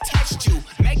stewardess touched you.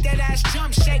 Make that ass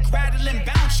jump, shake, rattle, and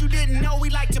bounce. You didn't know we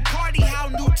like to party. How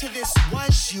new to this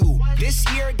was you? This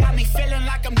year got me feeling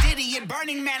like I'm Diddy at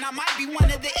Burning Man. I might be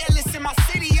one of the illest in my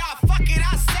city. Ah, fuck it,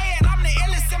 I say it. I'm the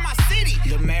illest in my city.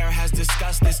 The mayor has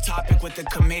discussed this topic with the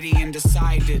committee and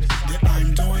decided that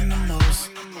I'm doing the most.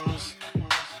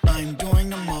 I'm doing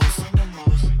the most.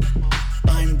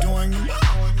 I'm doing the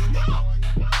most.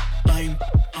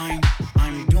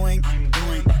 I'm doing the most.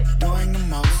 Doing the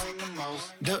most.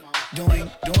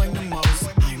 I'm doing the most.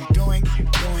 I'm doing the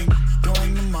most.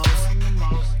 Doing the most. Doing the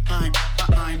most.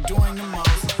 I'm doing the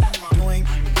most. I'm doing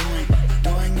the most.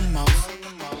 Doing the most.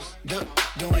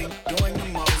 I'm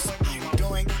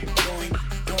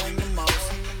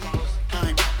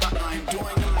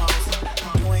doing the most.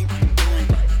 I'm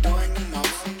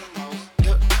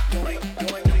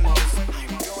doing the most.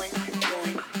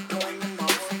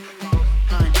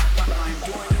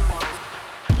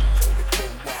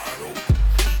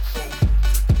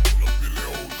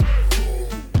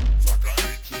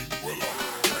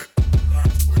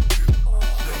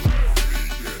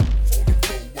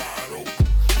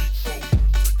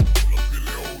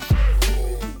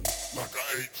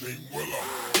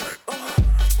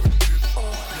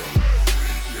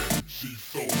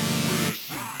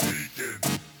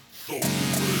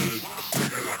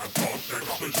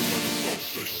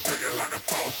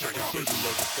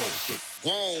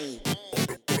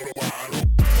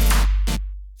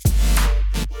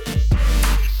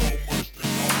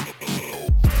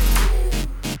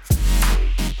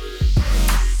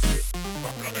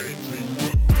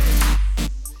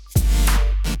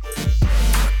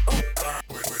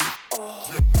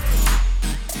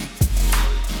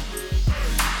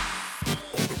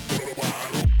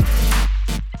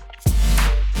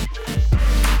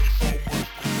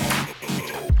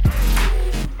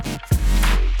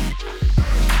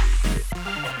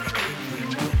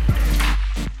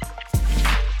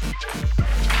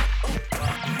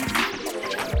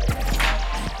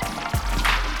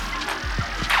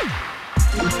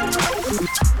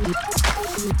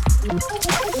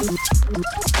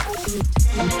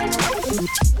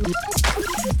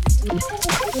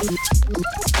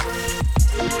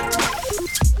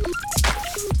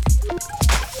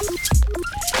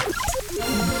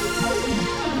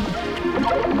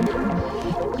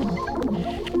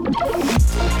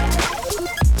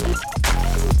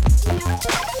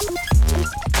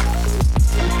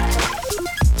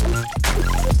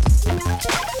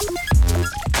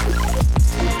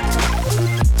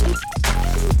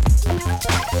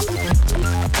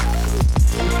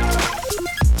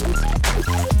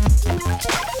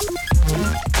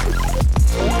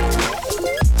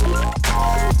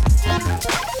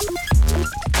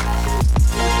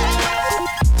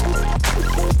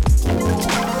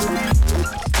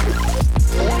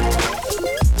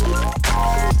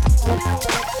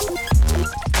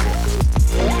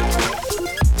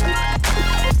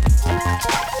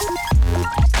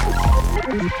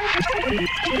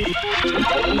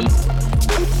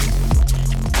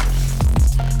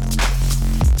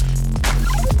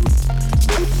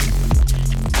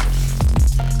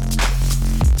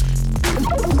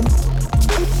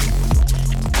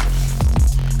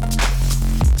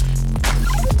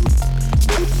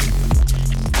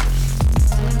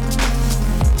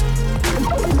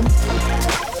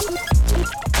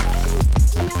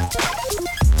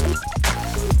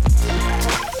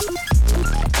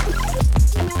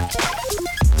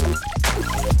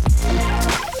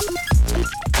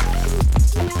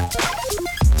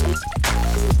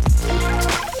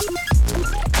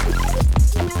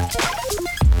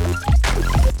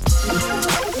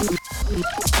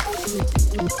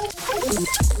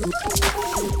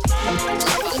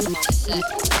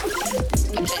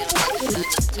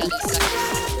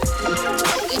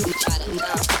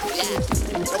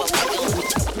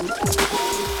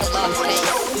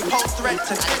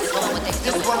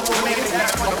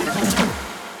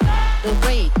 The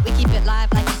way we keep it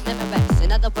live like it's Memorex.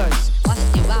 In other words,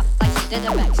 watching you out like she did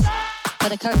a Rex.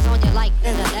 Put a curse on you like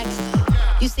in the next.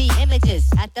 You see images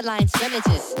at the line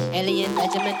scrimmages. Alien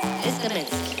regiments,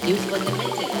 instruments. Used for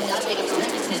dimensions. Y'all take them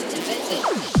limited, invented.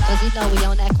 Cause you know we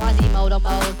on that Quasimodo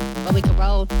mode. Where we can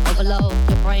roll, overload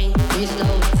your brain,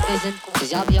 reload, vision.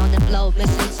 Cause y'all be on them blow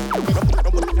missions.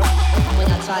 When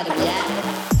I try to react.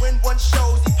 When one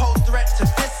shows, he pose threat to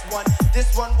this one.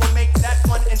 This one will make that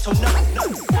one into nothing.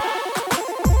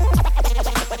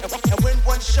 And when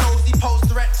one shows, he pose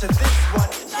threat to this one.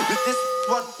 This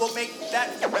one will make that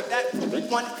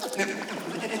one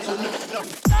into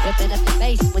nothing. Ripping up your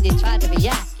face when you try to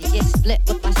react. You get split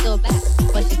with my still back.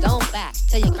 But you don't back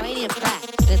till your cranium crack.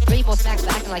 Then 3 more smacks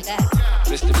for acting like that.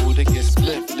 Mr. Buddha gets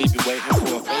split, leave you waiting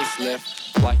for a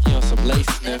facelift. Like you on some lace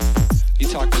sniff. You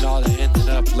talking all and ending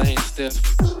up laying stiff.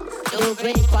 New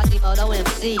green Quasimodo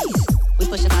MCs. We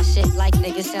pushing our shit like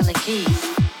niggas selling keys.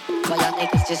 While y'all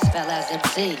niggas just spell as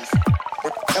MCs.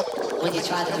 When you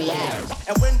try to react.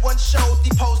 And when one shows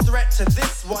the pose threat to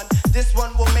this one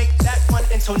will make that one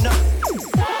into nothing.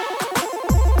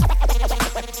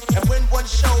 And when one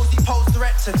shows the pose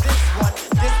threat to this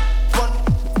one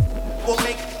will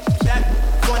make that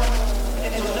one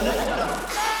into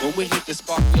nothing. When we hit the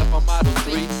spark, we up on Model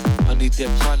 3. Honey dip,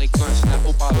 chronic gun,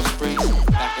 Snapple bottle spree.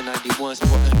 Back in 91,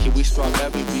 sporting Kiwi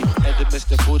strawberry. We headed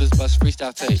Mr. Buddha's bus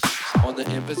freestyle tape. On the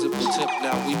invisible tip,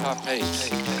 now we pop pace.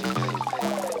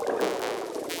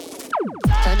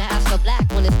 Turn the ass for black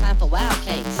when it's time for wild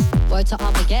cakes. Word to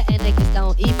Armageddon, niggas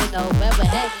don't even know where we're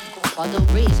heading. While the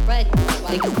breeze spreading,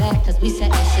 niggas mad cause we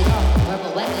set that shit off.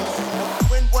 Verbal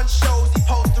weapons. When one shows the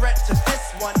pose threat to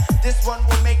this one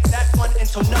will make that one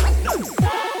into nothing.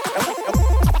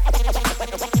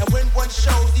 And when one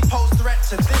shows the pose threat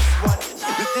to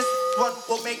this one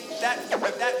will make that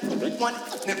one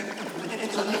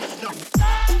into nothing.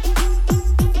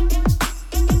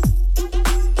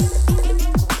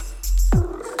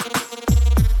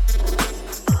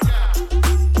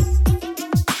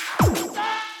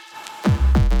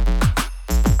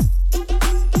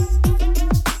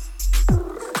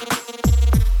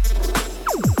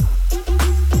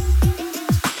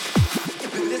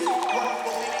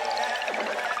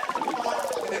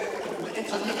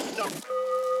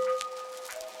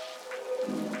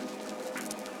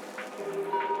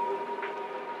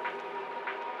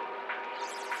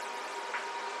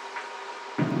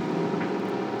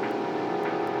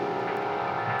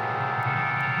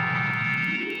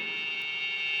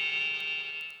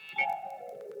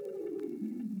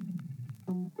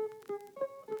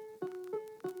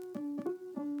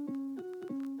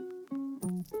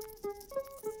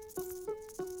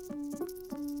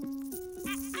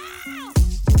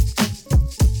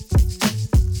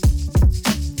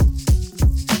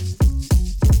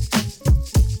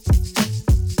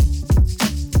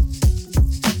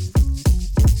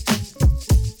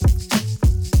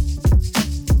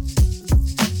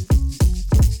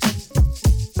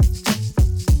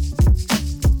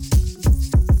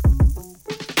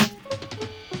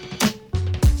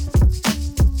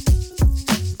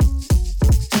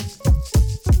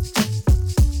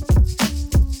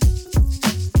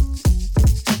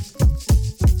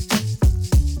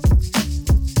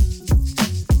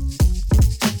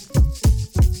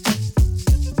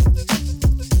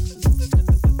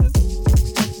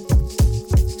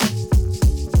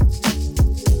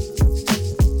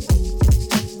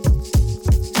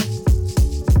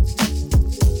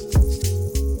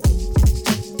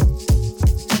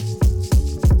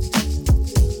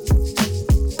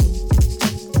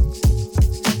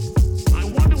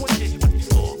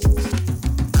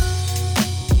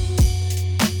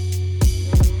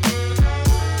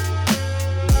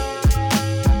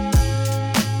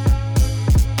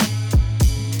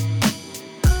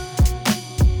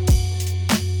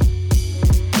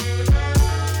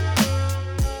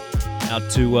 Out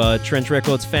to Trench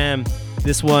Records fam.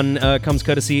 This one comes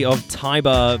courtesy of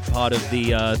Tiber, part of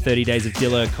the 30 Days of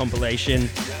Dilla compilation.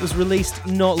 It was released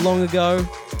not long ago.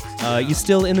 You're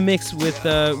still in the mix with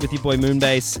your boy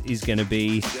Moonbase. He's going to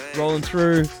be rolling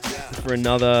through for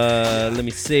another, let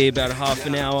me see, about half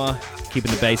an hour.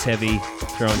 Keeping the bass heavy,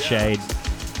 throwing shade,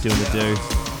 doing the do.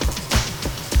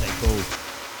 Stay cool.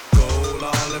 Gold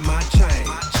all in my chain,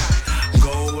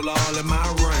 gold all in my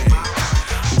ring,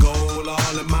 gold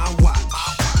all in my watch.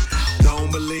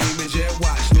 Don't believe me, just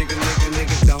watch. Nigga,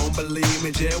 don't believe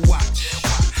me, just watch.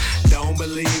 Don't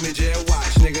believe me, just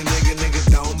watch. Nigga,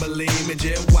 don't believe me,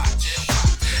 just watch.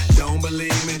 Don't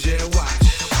believe me, just watch.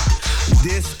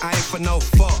 This ain't for no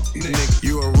fuck, nigga.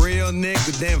 You a real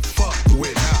nigga, then fuck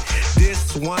with it.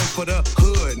 This one for the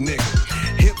hood,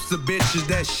 nigga. Hips the bitches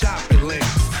that shop at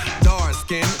links. Dark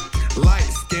skin, light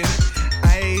skin,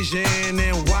 Asian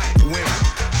and white women.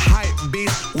 Hype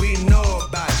beast, we know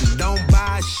about you. Don't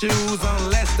buy shoes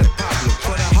unless they're popular.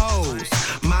 For the hoes,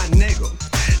 my nigga.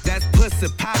 That's pussy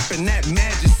poppin', that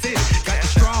Magic City. Got the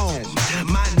strong,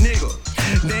 my nigga.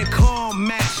 Then come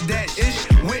match that ish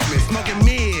with me. Smoking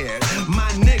mid, my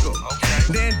nigga.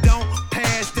 Then don't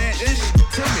pass that ish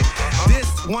to me. This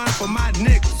one for my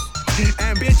niggas.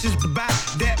 And bitches buy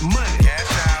that money.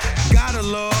 Gotta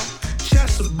love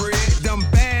Chester bread. Them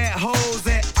bad hoes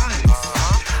at Onyx.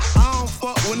 I don't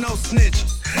fuck with no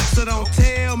snitches. So don't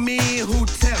tell me who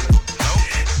tellin'.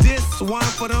 This one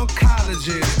for them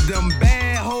colleges, them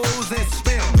bad hoes that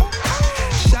spell me.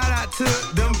 Shout out to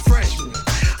them freshmen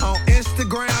on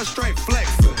Instagram, straight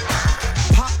flexing.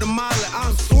 Pop the molly,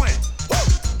 I'm swing.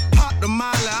 Pop the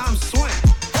molly, I'm swing.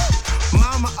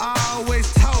 Mama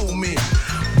always told me,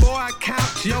 boy,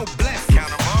 count your blessings. Count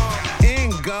them all. In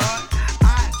God,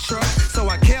 I trust, so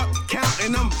I kept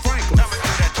counting them Franklins.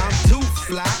 I'm too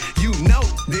fly, you know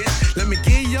this. Let me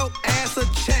give your ass a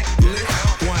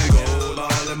checklist. One gold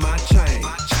all in my chain,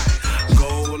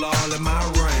 gold all in my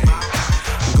ring,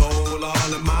 gold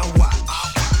all in my watch.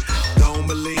 Don't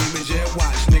believe me, just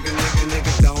watch. Nigga, nigga,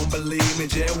 nigga, don't believe me,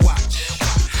 just watch.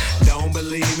 Don't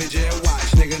believe me, just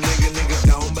watch. Nigga, nigga, nigga,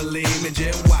 don't believe me,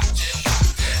 just watch.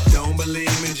 Don't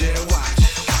believe me, just watch.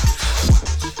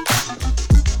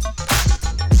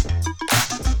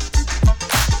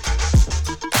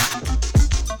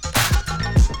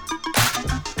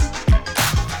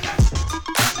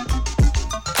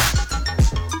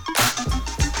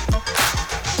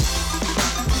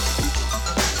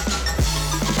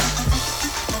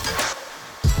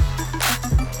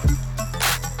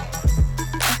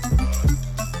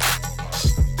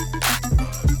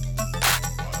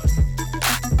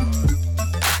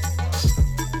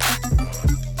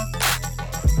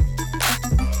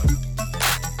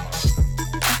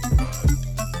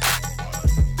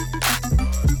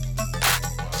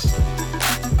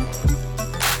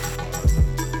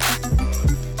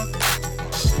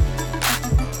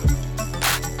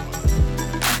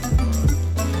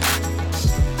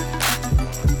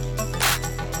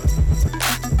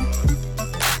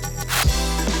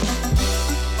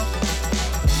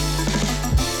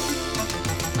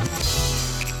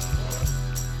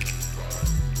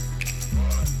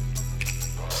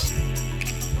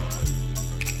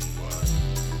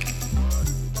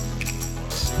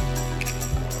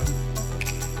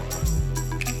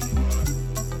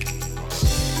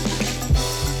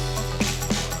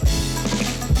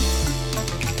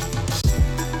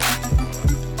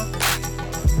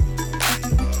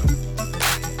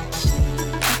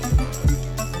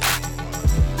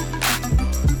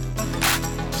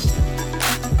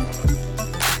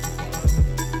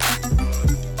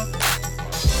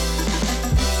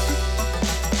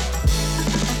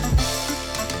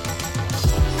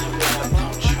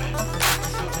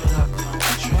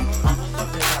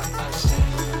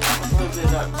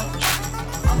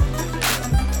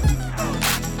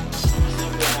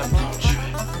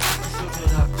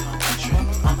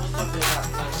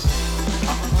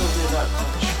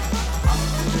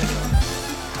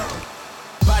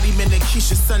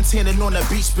 Tanning on the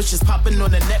beach, bitches popping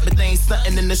on the net, but they ain't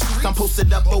stunting in the streets. I'm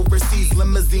posted up overseas,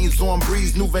 limousines on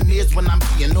breeze, new veneers when I'm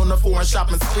peeing on a foreign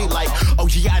shopping spree. Like, oh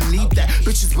yeah, I need that.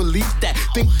 Bitches believe that.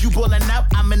 Think you ballin' out?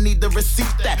 I'ma need the receipt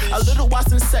that. A little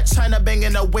Watson set, China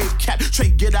banging a wave cap.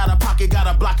 Trade get out of pocket,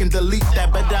 gotta block and delete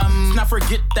that. But not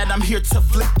forget that I'm here to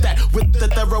flip that with the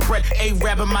thoroughbred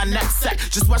A-Rab in my knapsack.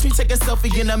 Just watch me take a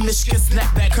selfie in a Michigan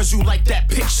snapback. Cause you like that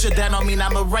picture, that don't mean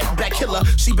I'm a right back killer.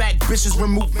 She back bitches,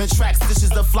 removing tracks, stitches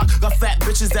the flock of fat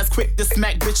bitches that's quick to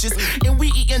smack bitches. And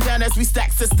we eating down as we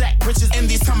stack to stack riches. And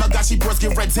these Tamagotchi bros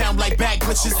get red down like bag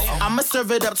glitches. I'ma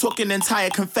serve it up, talking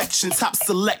entire confection, top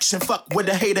selection. Fuck what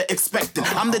a hater expecting.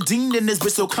 I'm the dean in this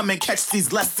bitch, so come and catch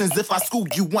these lessons. If I school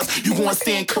you once, you gon'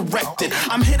 stand corrected.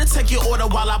 I'm here to take your order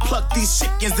while I pluck these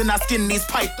chickens and I skin these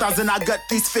pythons and I gut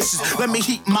these fishes. Let me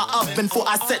heat my oven before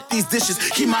I set these dishes.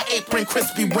 Keep my apron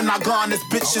crispy when I go on this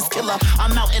bitch's killer.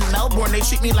 I'm out in Melbourne, they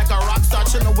treat me like a rock star,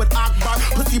 chillin' with Akbar.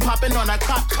 Pussy popping on a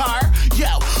cop car. Yo,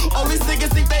 all these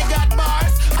niggas think they got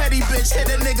bars. Petty bitch, hit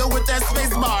a nigga with that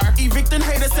space bar. Evicting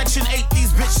hater section 8,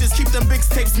 these bitches. Keep them big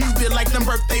tapes muted like them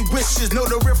birthday wishes. Know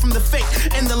the real from the fake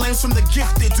and the lames from the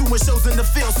gifted. Doing shows in the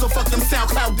field, so fuck them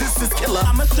SoundCloud, this is killer.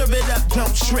 I'ma serve it up,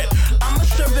 don't trip. I'ma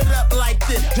serve it up like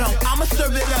this, don't. I'ma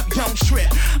serve it up, don't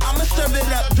trip. I'ma serve it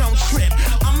up, don't trip.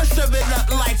 I'ma serve it up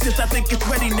like this, I think it's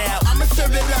ready now. I'ma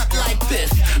serve it up like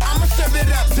this. I'ma serve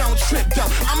it up, don't trip,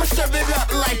 don't. I'ma serve it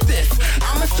up like this.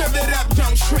 I'ma serve it up,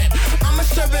 don't trip. I'ma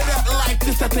serve it up like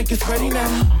this, I think it's ready now.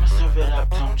 I'ma serve it up,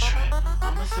 don't trip.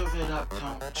 I'ma serve it up,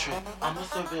 don't trip. I'ma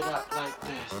serve it up like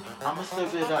this. I'ma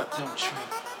serve it up, don't trip.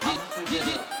 I'ma serve it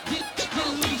up.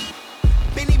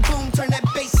 Benny Boom, turn that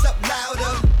bass up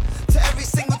louder. To every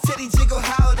single titty jiggle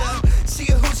howder.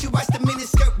 She a hoochie, watch the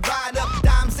miniskirt ride up.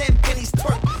 Dimes and pennies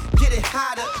twerk, get it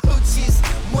hotter. Hoochies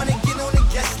wanna get on the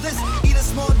guest list. Eat a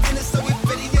small dinner so we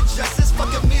fit in your dresses.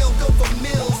 Fuck a meal, go for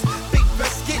meals. Big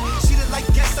breast get, she look like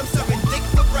guests. I'm serving dick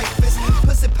for breakfast.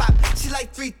 Pussy pop, she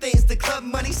like 3 things: the club,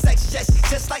 money, sex,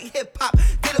 just like hip hop.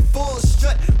 Did a full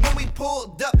strut when we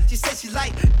pulled up. She said she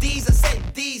like these, I said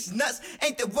these nuts.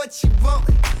 Ain't that what you want?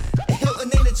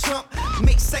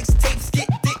 sex tapes, get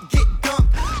dick, get dumped.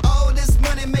 All this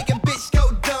money make a bitch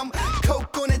go dumb.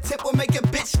 Coke on the tip will make a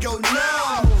bitch go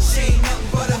numb. She ain't nothing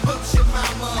but a hoochie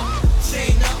mama. She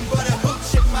ain't nothing but a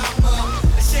hoochie mama.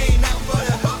 She ain't nothing but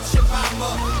a hoochie mama.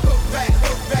 Hook rat,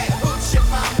 hoochie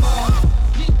mama.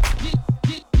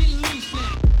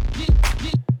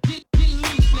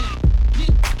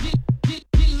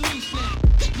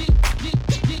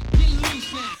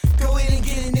 Go in and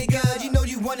get it, nigga. You know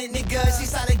you want it, nigga.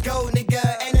 She's how to go, nigga.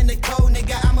 Ain't in the cold,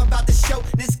 nigga. I'm about to show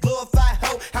this glorified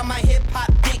hoe how my hip hop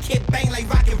dick hit bang like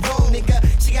rock and roll, nigga.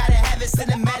 She gotta have it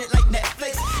cinematic like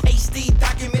Netflix. HD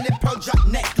documented pro drop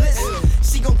necklace.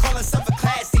 She gon' call herself a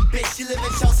classy bitch. She live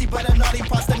in Chelsea, but her naughty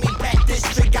parts to me back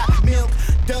district. Got milk,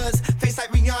 does face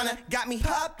like Rihanna. Got me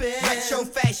hopping. Retro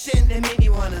fashion, that made me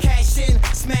wanna cash in,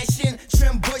 smashing,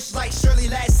 trim bush like Shirley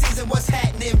last season. What's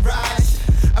happening, Raj?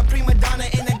 A prima donna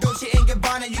in a Dolce &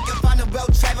 Gabbana. You can find a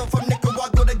well-traveled from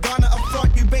Nicaragua to Ghana. Up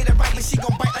front, you bait her right, but she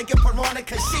gon' bite like a piranha.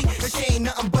 Cause she ain't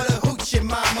nothing but a hoochie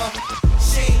mama.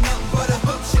 She ain't nothing but a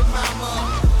hoochie mama.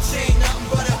 She ain't nothing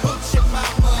but a hoochie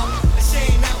mama. She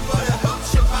ain't nothing but a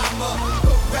hoochie mama.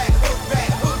 Hook rat,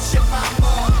 hoochie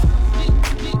mama.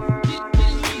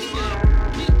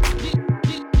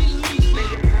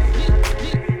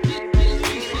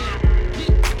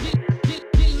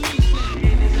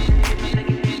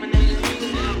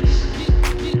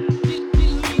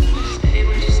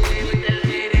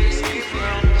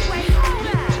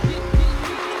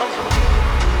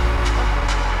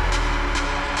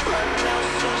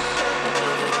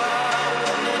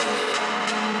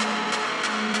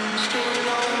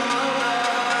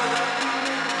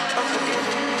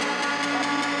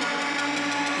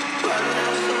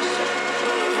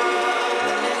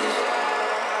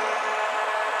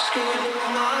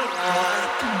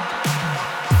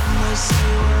 Must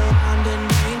say we're around and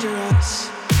dangerous.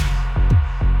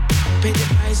 Pay the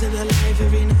price of the life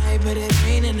every night, but it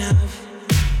ain't enough.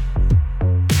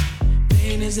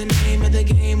 Pain is the name of the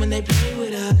game when they play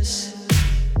with us.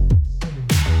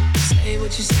 Say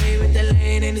what you say with the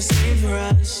lane ain't the same for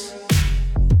us.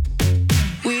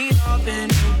 We all been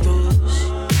through this.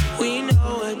 We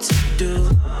know what to do.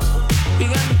 We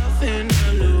got nothing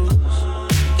to lose.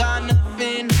 Got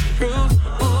nothing to prove.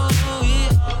 Ooh, we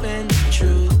all been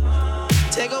true.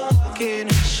 Take a walk in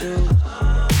our shoes.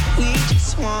 We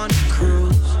just wanna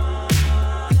cruise.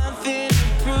 Nothing to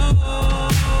prove.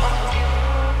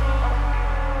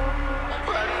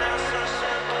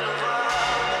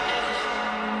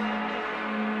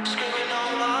 Screaming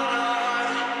on my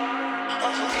life.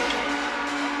 I'm forgetting.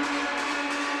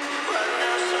 Right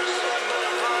now, Sunset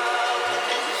Boulevard.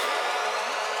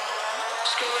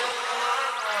 Screaming on my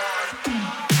life.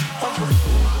 I'm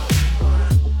forgetting.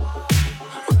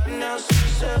 Right now,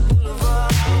 Sunset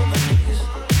Boulevard. My niggas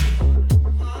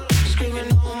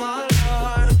screaming on my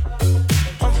life.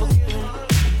 I'm forgetting.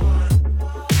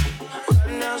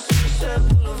 Right now, Sunset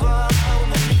Boulevard.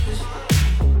 My niggas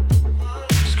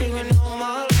screaming on my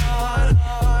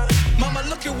life. Mama,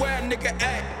 look at where a nigga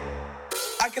at.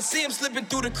 I can see him slipping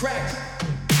through the cracks.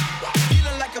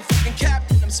 Feeling like a fucking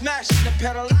captain. I'm smashing the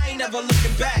pedal, I ain't never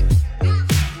looking back.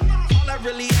 All I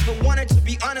really ever wanted, to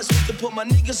be honest, was to put my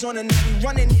niggas on and now we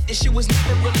running it. This shit was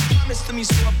never really promised to me,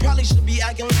 so I probably should be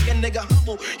acting like a nigga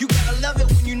humble. You gotta love it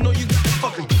when you know you got a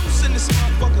fucking goose in this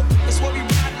motherfucker. That's why we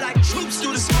ride like troops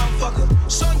through this motherfucker.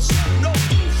 Sunshine, no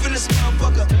roof in this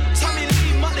motherfucker. Tommy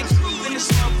Lee, Molly Crew in this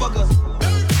motherfucker.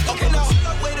 Okay, now hold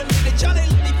up, wait a minute, y'all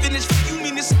ain't let me finish. You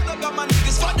mean it's all about my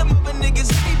niggas? Fuck them other niggas,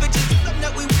 any bitches. Tell them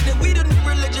that we winning, we the new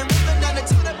religion. Ripping down the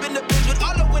turn up in the bench with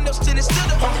all the windows tinted, still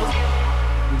the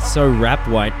So rap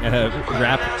right now.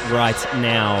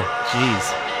 Jeez.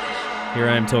 Here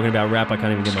I am talking about rap, I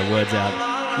can't even get my words out.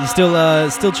 You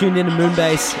still tuned in to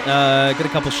Moonbase. Got a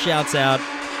couple shouts out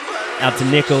to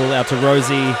Nickel, out to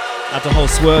Rosie, out to the whole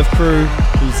Swerve crew,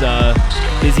 who's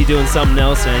busy doing something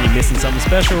else, and you're missing something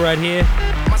special right here.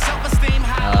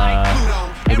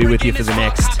 We'll be with you for the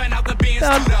next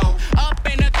about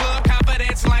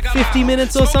 50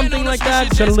 minutes or something like that.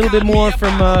 Got a little bit more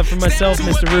from myself,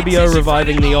 Mr. Rubio,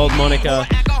 reviving the old moniker,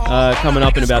 coming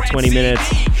up in about 20 minutes.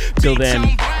 Till then,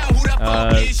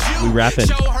 we rapping,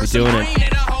 we're doing it.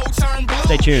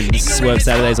 Stay tuned. This is Swerve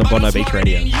Saturdays on Bondi Beach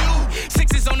Radio.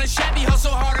 Sixes on the Chevy,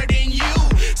 hustle harder than you.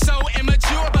 So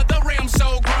immature, but the rim's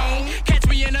so grown. Catch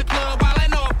me in the club while I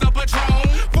know off the Patron.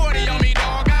 40 on me,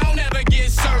 dog, I'll never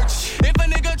get searched. If a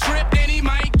nigga trip, then he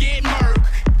might get murked.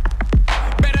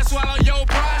 Better swallow your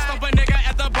pride. Stomp a nigga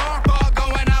at the bar for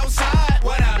going outside.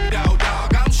 What up, dog?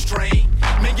 I'm straight.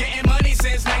 Been getting money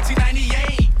since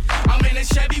 1998. I'm in a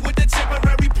Chevy with the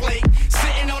temporary plate.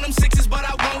 Sitting on them sixes, but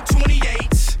I want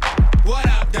 28s. What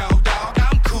up, dog?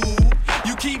 I'm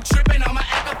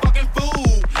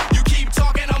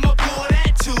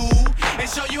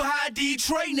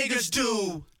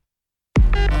do.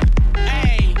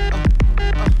 Hey,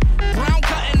 brown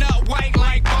cutting up white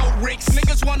like Bo Ricks.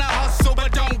 Niggas wanna hustle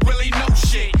but don't really know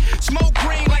shit. Smoke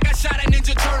green like I shot a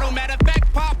Ninja Turtle. Matter of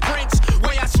fact, pop prints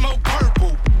way I smoke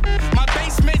purple. My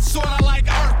basement sorta like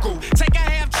Urkel. Take a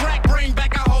half track, bring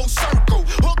back a whole circle.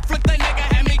 Hook flip the nigga,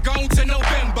 had me gone to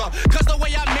November. Cause the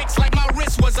way I mix like my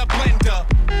wrist was a blender.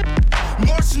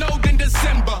 More snow than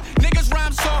December. Niggas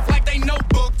rhyme soft like they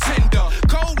notebook tender.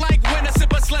 Cold like winter,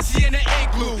 sip a slushy in the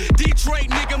igloo. Detroit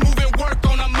nigga moving work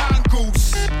on a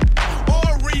mongoose.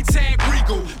 Or retag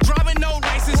regal. Driving no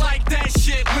license like that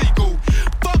shit legal.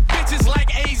 Fuck bitches like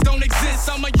AIDS don't exist.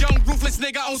 I'm a young ruthless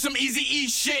nigga on some easy E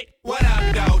shit. What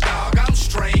up, dog? I'm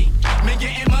straight. Been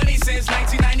getting money since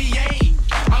 1998.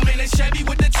 I'm in a Chevy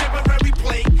with the temporary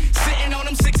plate. Sitting on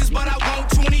them sixes, but I want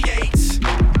 28s.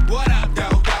 What up,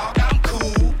 dog? I'm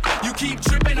cool. You keep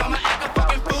tripping, I'ma act a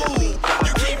fucking fool.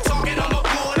 You keep talking, I'ma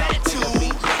pull that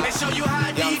too. And show you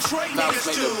how Detroit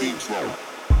niggas do.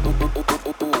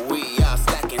 We are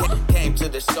stacking. Came to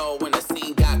the show when the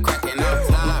scene got cracking up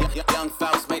top. Young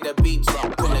Phelps made the beat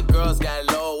drop. When the girls got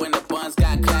low, when the buns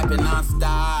got clapping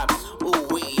non-stop. Ooh,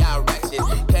 we are ratchet.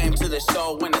 Came to the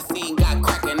show when the scene got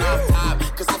cracking off top.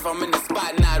 Cause if I'm in the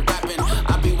spot not rapping,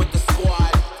 I'll be with the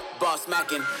squad, boss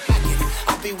macking.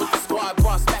 I'll be with the squad,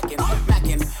 boss macking.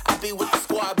 I'll be with the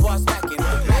squad, boss macking.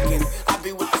 I'll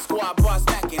be with the squad, boss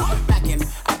macking.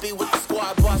 I'll be with the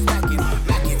squad, boss macking.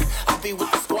 I'll be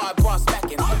with the squad, boss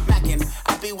macking.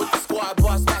 I'll be with the squad,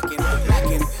 boss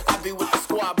macking. I'll be with the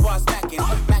squad, boss macking.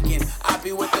 I'll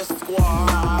be with the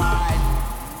squad.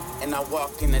 And I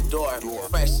walk in the door,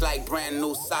 fresh like brand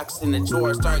new socks in the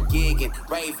drawer. Start gigging,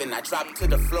 raving. I drop to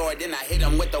the floor, then I hit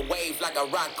them with a wave like a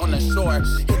rock on the shore.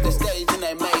 Hit the stage and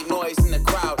they made noise in the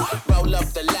crowd. Roll up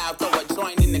the loud, throw a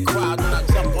joint in the crowd. Then I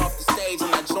jump off the stage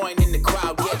and I join in the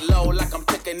crowd. Get low like I'm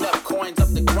picking up coins up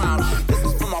the ground. This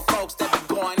is for my folks that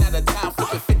be going out of town,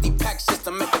 flipping 50 packs just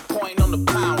to make a point on the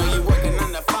pound. Now you working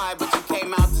 9 to 5, but you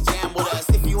came out to jam with us.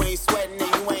 If you ain't sweating, then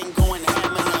you ain't going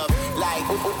ham enough. Like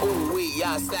we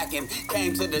are stacking.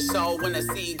 Came to the show when the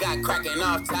scene got cracking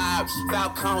off top.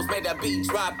 Falcons made the beat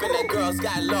drop and the girls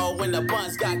got low when the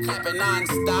buns got clapping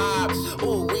non-stop.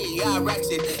 Ooh, we are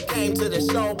ratchet. Came to the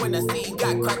show when the scene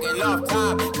got cracking off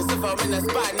top. Cause if I'm in the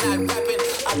spot not rapping,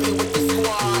 I'll be with the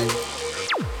squad.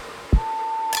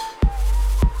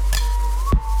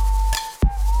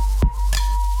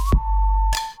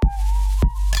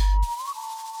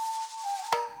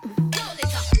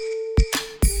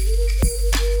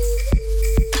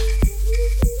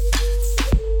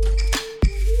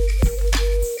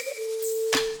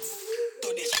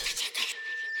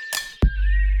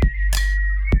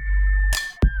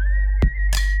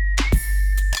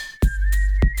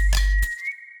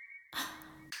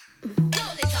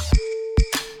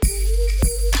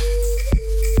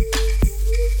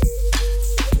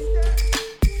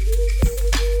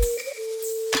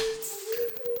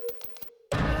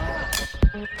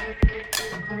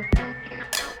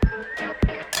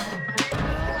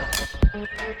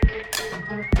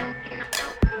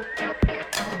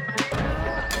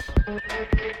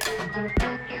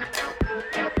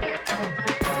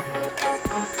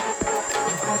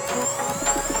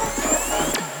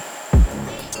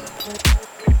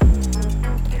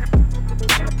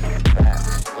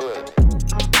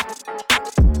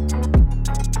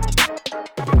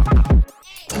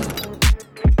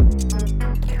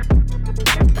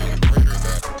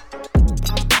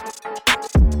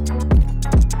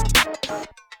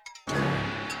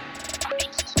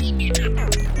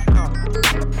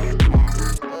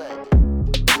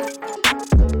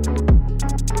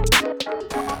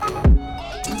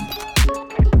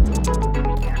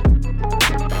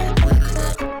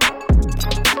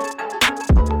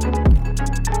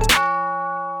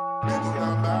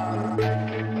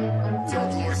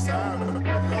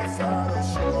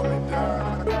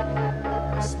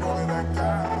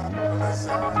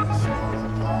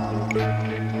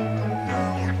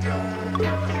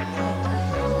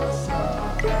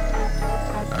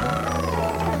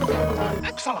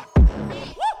 Excellent.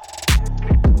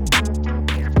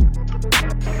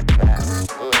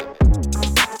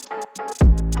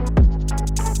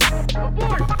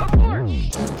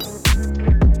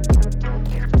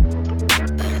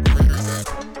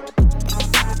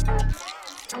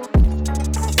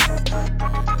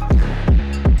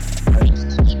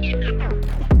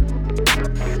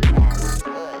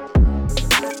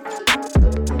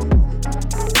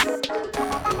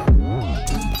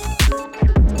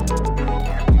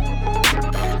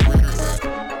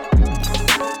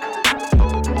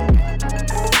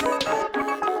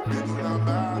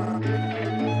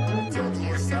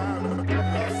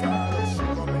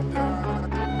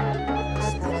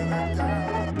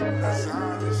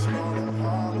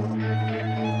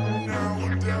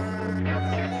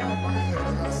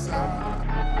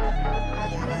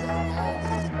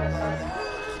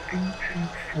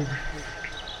 Get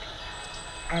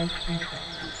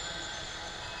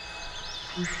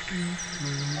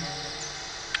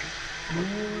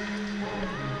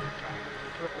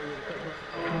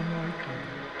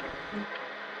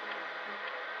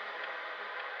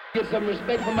some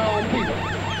respect from my own people.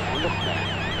 Look,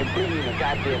 man, and bring me the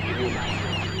goddamn community.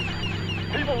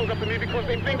 People look up to me because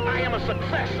they think I am a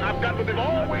success. I've got what they've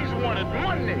always wanted,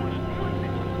 money.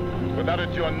 Without it,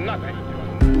 you're nothing.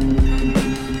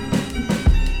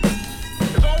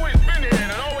 It's always been here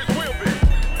and it always will be.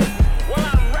 What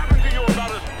I'm rapping to you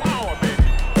about is power, baby.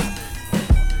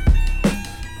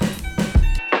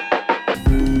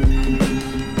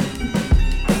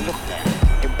 Look, man,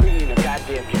 and bring me the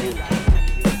goddamn community.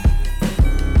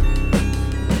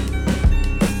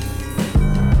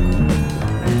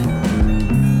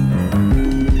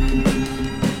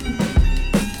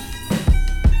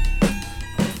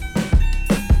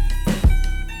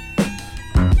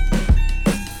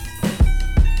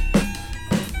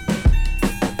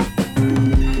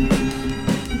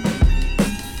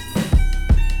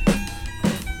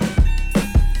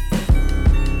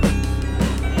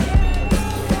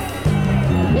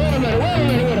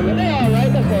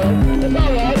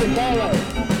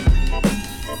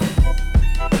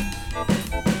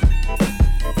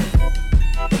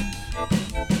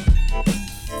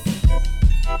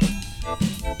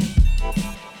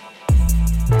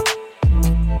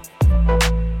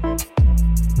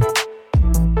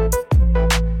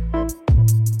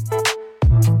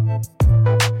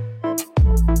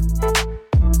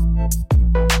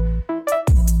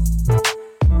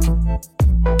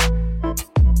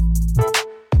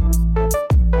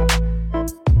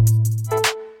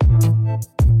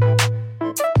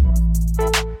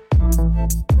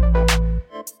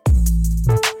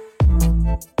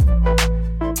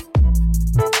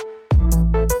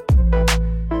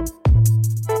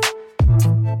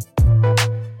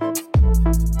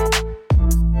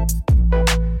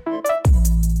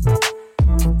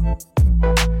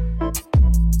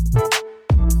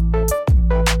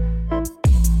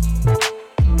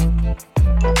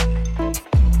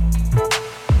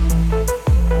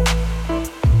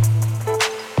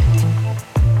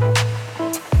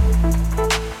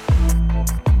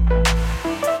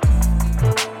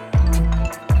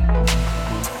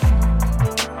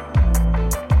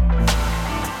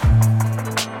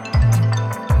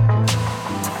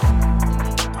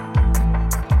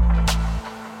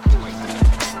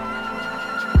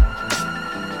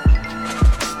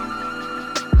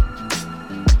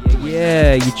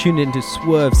 You tuned into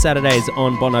Swerve Saturdays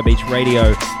on Bondi Beach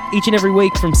Radio. Each and every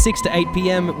week from 6 to 8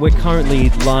 p.m, we're currently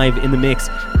live in the mix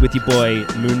with your boy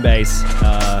Moonbase,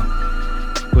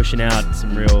 pushing out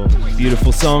some real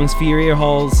beautiful songs for your ear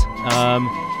holes.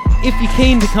 If you're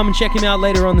keen to come and check him out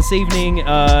later on this evening,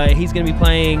 he's going to be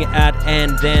playing at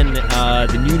And Then,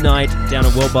 the new night down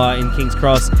at World Bar in King's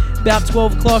Cross, about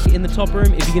 12 o'clock in the top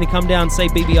room. If you're going to come down, say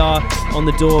BBR on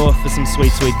the door for some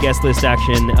sweet, sweet guest list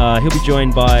action. He'll be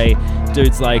joined by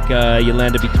dudes like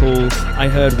Yolanda Be Cool. I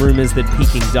heard rumors that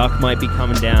Peking Duck might be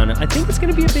coming down. I think it's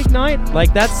going to be a big night.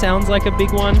 Like, that sounds like a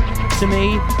big one to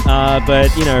me. But,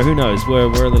 you know, who knows? We're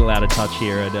a little out of touch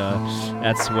here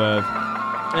at Swerve.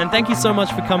 And thank you so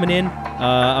much for coming in.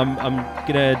 I'm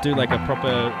gonna do like a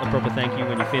proper thank you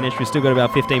when you finish. We've still got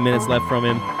about 15 minutes left from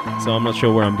him, so I'm not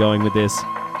sure where I'm going with this,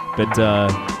 but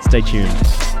stay tuned.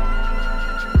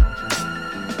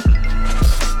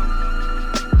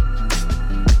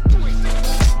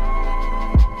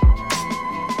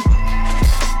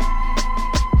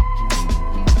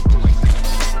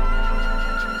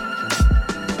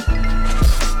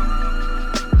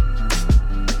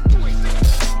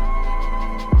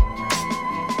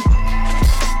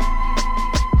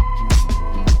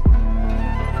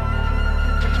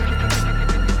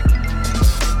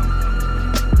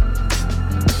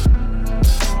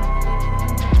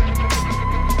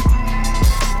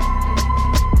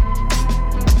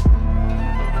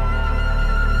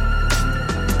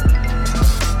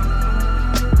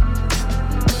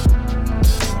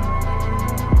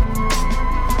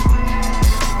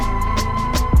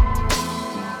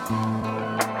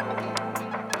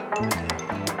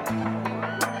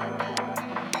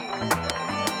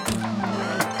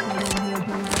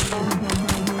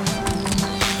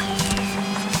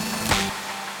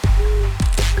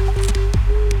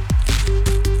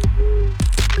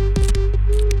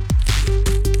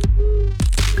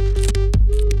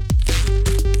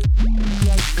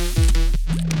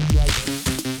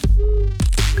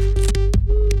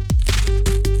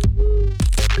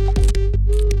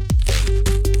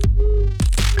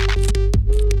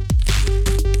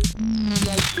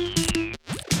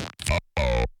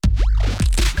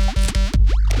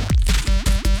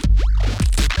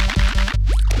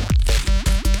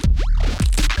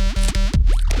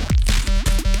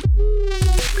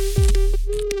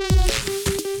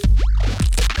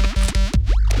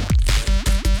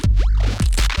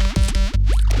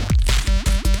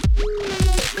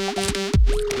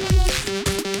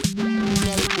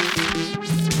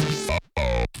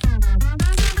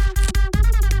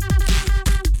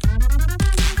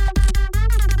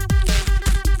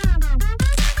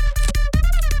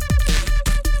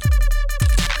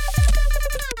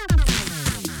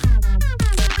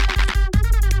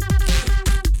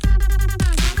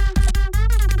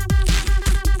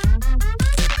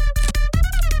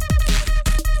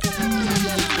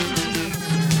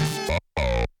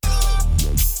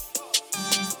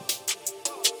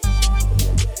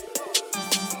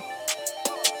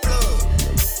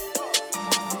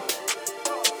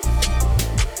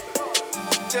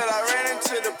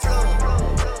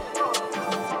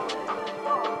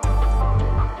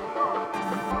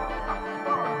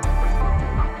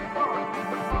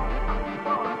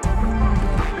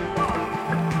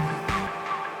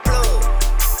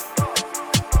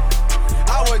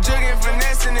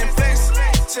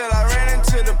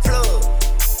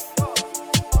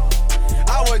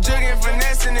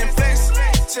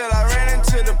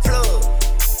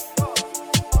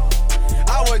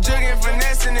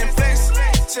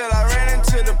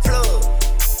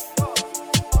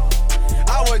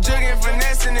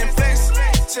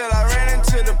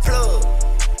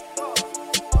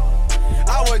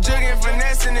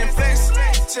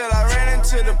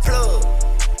 into the plug.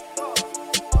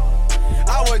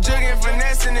 I was jugging,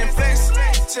 finessing, and flexing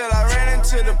till I ran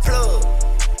into the plug.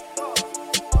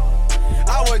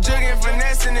 I was jugging,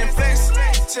 finessing, and flexing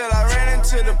till I ran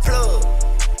into the plug.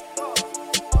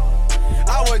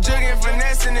 I was jugging,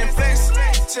 finessing, and flexing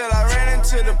till I ran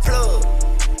into the plug.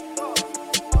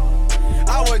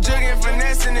 I was jugging,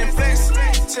 finessing, and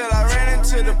flexing till I ran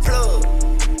into the plug.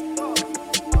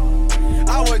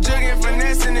 I was jugging,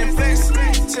 finessing, and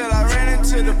flexing till I ran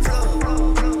into the plug.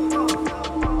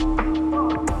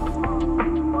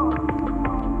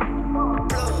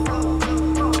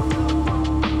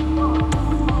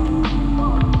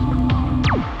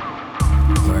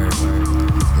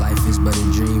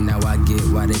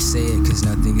 Why they say it, cause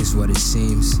nothing is what it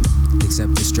seems,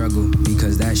 except the struggle,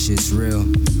 because that shit's real.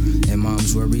 And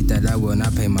mom's worried that I will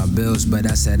not pay my bills, but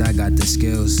I said I got the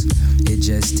skills. It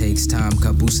just takes time.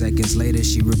 Couple seconds later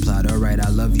she replied, alright, I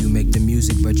love you, make the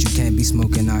music, but you can't be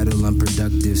smoking idle,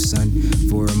 unproductive, son.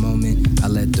 For a moment I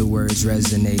let the words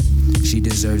resonate. She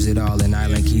deserves it all, an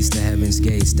island keys to heaven's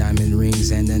gates, diamond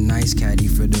rings and a nice caddy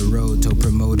for the road. Told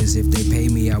promoters if they pay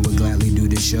me I would gladly do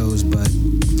the shows, but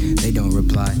they don't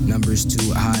reply. Numbers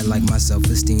too high like my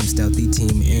self-esteem. Stealthy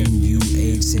team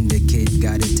NU8 syndicate.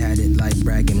 Got it tatted like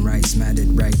bragging rights. Mattered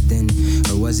right then.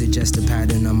 Or was it just a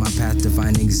pattern on my path to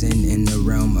finding zen in the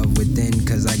realm of within?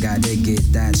 Cause I gotta get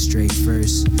that straight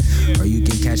first. Or you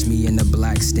can catch me in a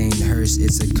black stained hearse.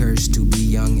 It's a curse to be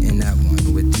young and at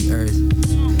one with the earth.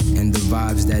 And the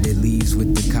vibes that it leaves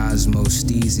with the cosmos.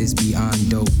 Steez is beyond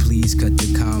dope. Please cut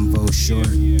the convo short.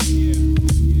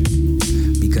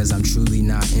 Because I'm truly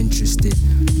not interested.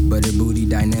 But her booty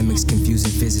dynamics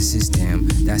confusing physicists, damn,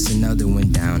 that's another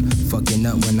one down. Fucking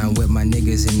up when I'm with my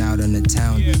niggas and out on the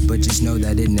town. But just know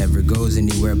that it never goes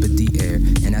anywhere but the air.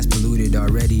 And that's polluted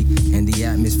already, and the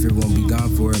atmosphere won't be gone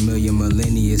for a million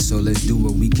millennia. So let's do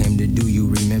what we came to do, you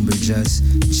remember, just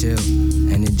chill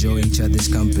and enjoy each other's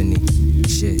company.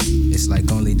 Shit, it's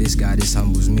like only this goddess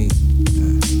humbles me.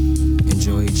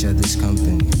 Enjoy each other's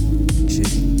company.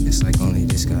 Shit, it's like only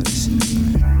this goddess.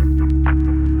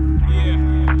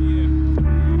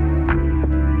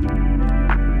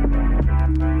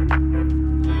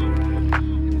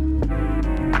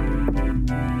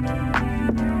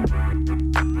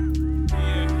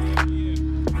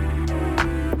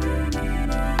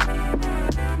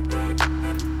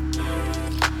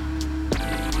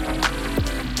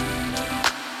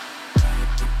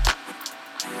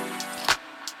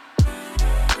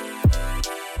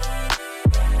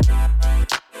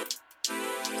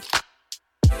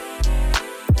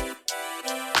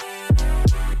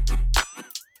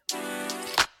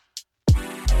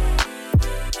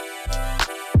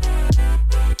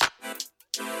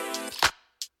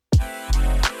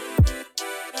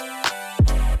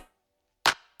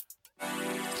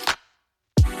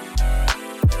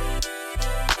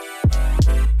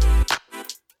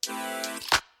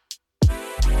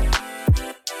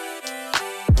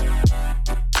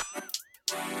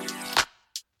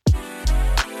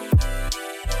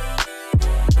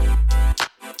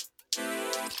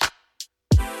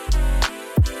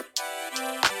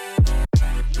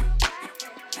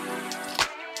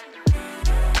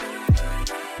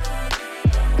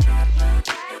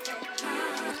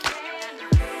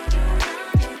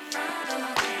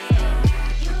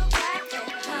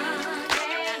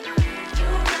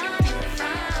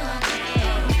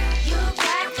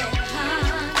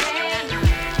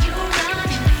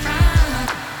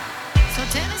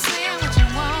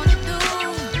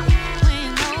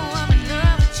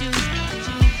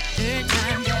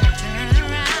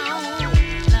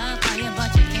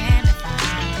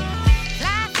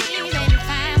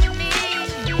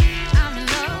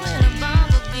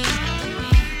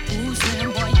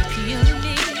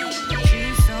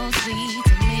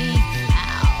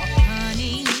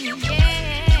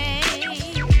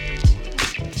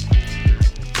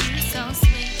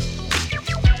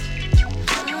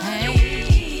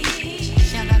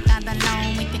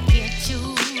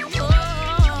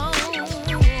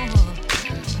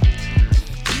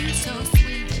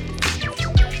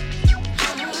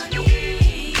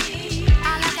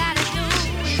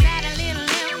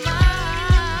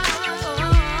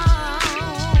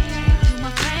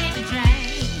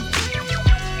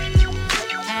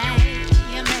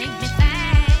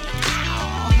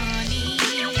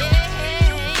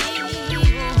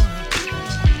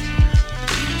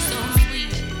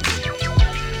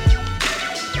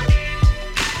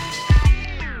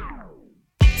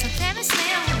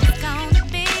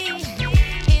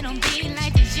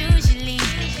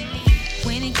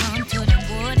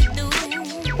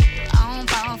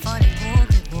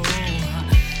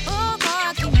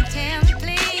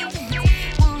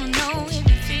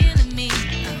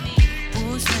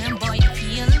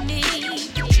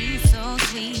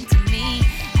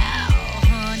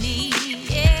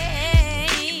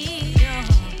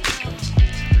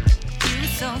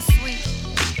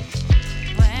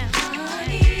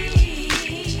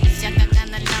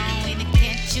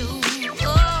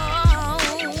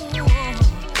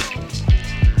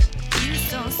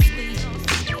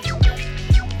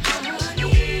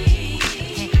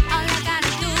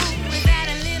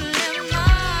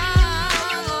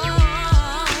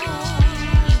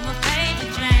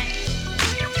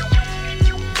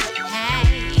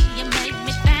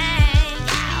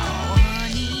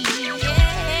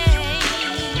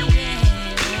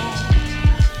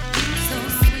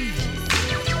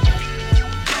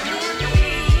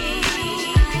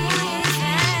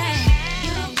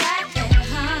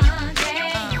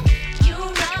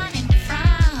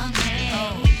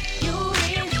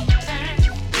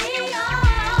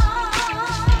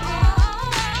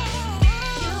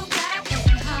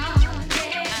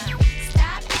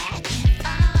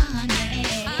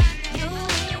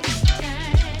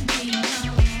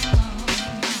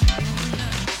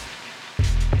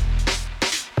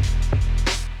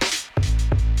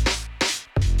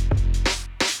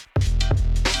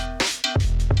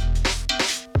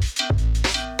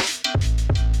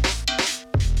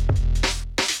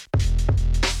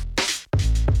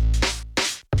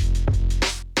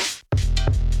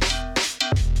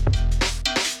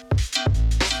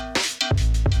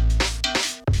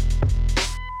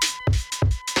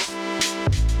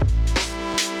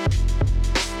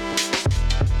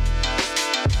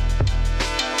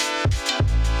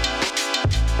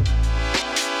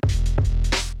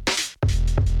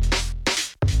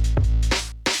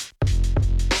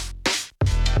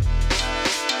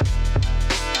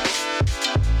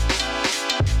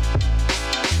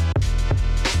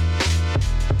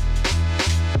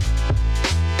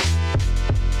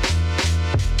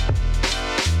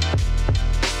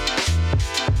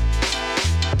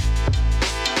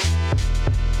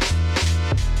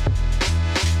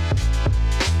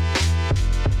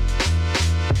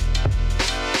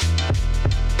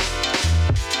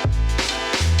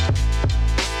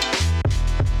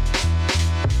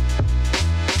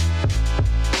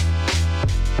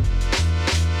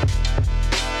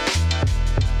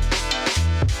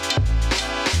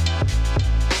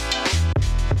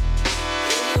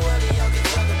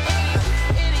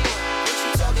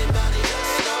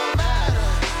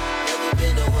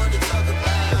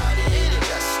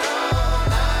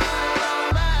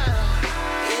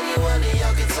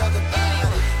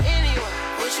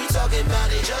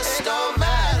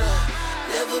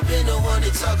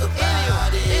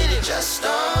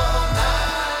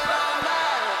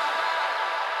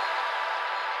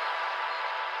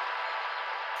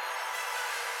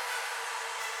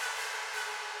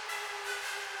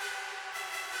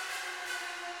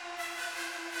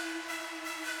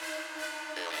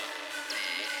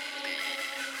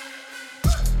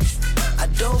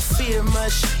 don't fear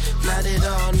much, not at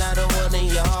all, not a one of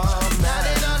y'all. Not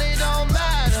at all, it don't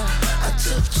matter. I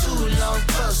took too long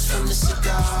puffs from the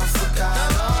cigar, forgot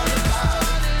all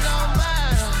about it. It don't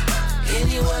matter.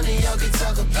 Any one of y'all can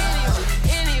talk about it.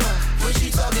 Anyone, what you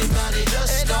talking about? It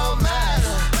just don't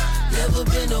matter. Never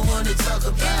been the one to talk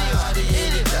about it.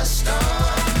 It just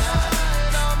don't matter.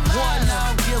 One, I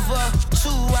don't give up.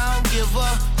 Two, I don't give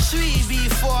up. Three,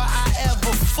 before I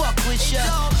ever fuck with ya.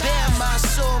 Bare my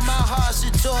soul, my heart's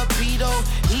a torpedo.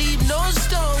 Leave no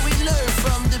stone, we learn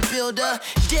from the builder.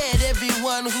 Dead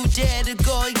everyone who dare to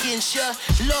go against ya.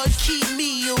 Lord, keep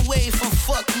me away from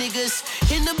fuck niggas.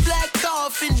 In the black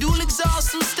coffin, dual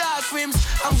exhaust, some stock rims.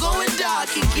 I'm going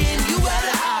dark again, you out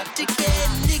of optic again.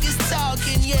 Niggas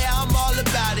talking, yeah, I'm all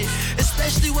about it.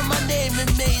 Especially when my name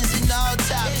remains in all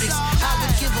topics. I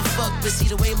would give a fuck, but see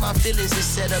the way my feelings is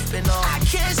set up and all. I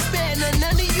can't spare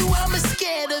none of you, I'm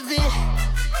scared of it.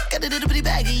 Got a little bitty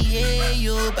baggy, yeah,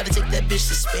 you better take that bitch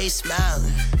to Space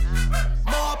Mountain.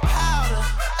 More powder,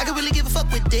 I can really give a fuck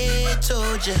what they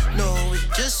told ya. No, it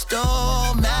just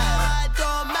don't matter. It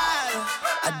don't matter.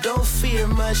 I don't fear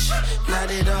much,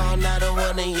 not at all, not a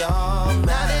one of y'all.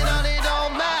 Not at all, it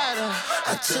don't matter.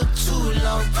 I took too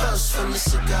long puffs from the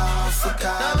cigar,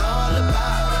 forgot all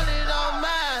about it. It don't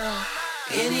matter.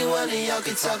 Any one of y'all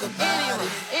can talk about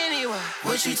it. Anyone,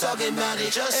 what you talking about?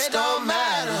 It just don't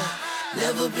matter.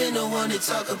 Never been the one to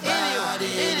talk about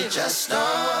it. It just don't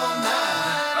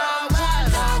matter.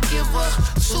 One, I don't give up.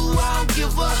 Two, I don't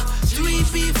give up. Three,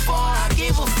 before I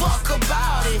gave a fuck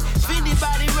about it. If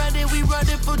anybody running, we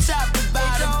running from top to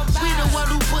bottom. We the one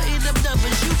who put in them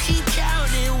numbers. You keep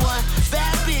counting. One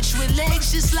bad bitch with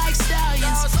legs just like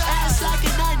stallions, ass like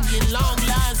an onion, long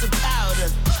lines of powder.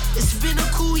 It's been a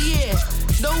cool year,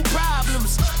 no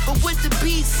problems. But with the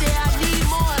beat say I need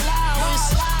more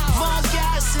allowance, more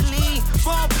gasoline,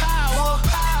 more power.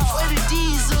 For the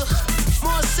diesel,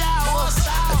 more sour.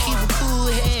 I keep a cool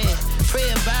head,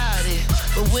 pray about it.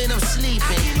 But when I'm sleeping,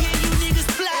 I can hear you niggas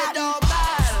fly. It don't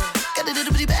matter. Got a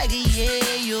little bitty baggy,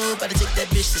 yeah, you better take that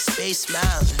bitch to Space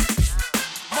Mountain.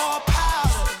 More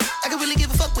power. I can really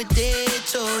give a fuck what they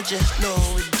told ya. No,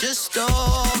 it just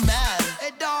don't matter.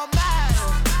 It don't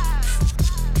matter.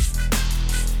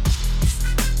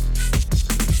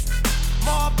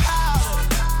 More power.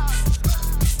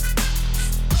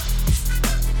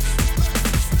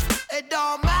 It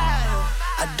don't matter.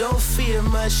 I don't fear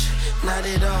much, not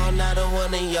at all, not a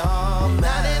one of y'all.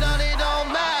 Not at all, it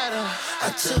don't matter. I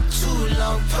took too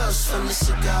long puffs from the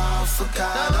cigar,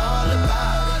 forgot all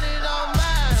about it. It don't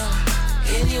matter.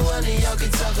 Any one of y'all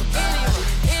can talk about it.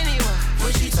 Anyone,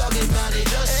 what you talking about? It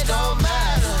just don't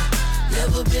matter.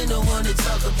 Never been the one to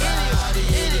talk about it.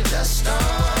 It just don't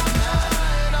matter.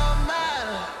 It don't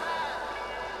matter.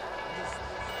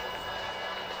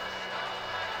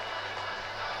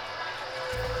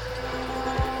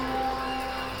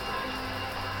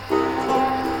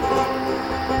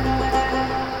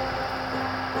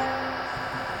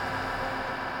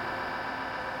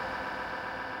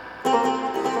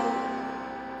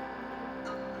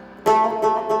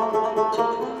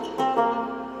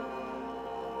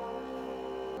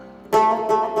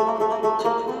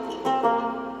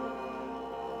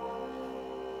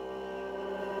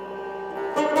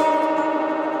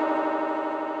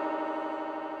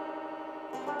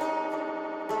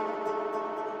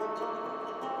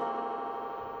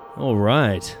 All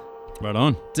right. Right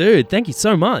on. Dude, thank you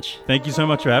so much. Thank you so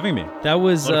much for having me. That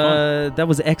was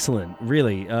excellent,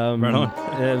 really. Right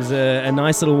on. It was a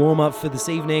nice little warm-up for this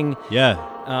evening. Yeah.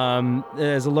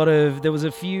 There was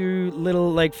a few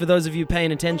little, like, for those of you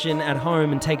paying attention at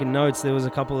home and taking notes, there was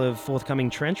a couple of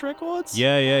forthcoming Trench records.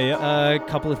 Yeah. A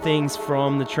couple of things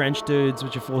from the Trench dudes,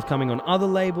 which are forthcoming on other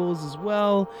labels as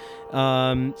well.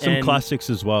 Some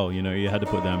classics as well, you know, you had to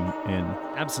put them in.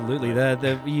 Absolutely.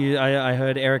 I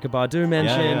heard Erykah Badu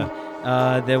mentioned.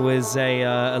 Yeah. There was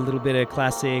a little bit of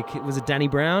classic. Was it Danny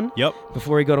Brown? Yep.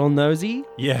 Before he got all nosy.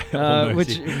 Yeah. All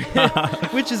nosy.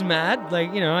 Which is mad.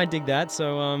 Like, you know, I dig that.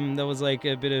 So that was like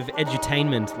a bit of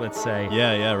edutainment, let's say.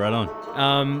 Yeah. Right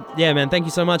on. Yeah, man. Thank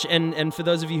you so much. And for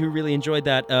those of you who really enjoyed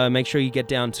that, make sure you get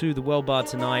down to the Well Bar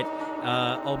tonight.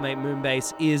 Old mate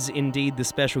Moonbase is indeed the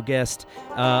special guest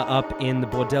up in the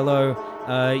Bordello.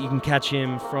 You can catch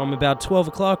him from about 12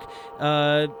 o'clock.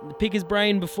 Pick his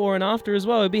brain before and after as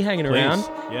well. He'll be hanging around.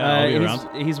 Yeah, I'll be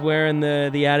around. He's wearing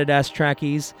the Adidas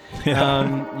trackies.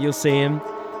 You'll see him.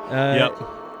 Yep.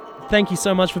 Thank you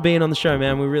so much for being on the show,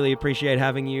 man. We really appreciate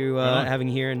having you having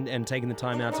here and taking the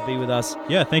time out to be with us.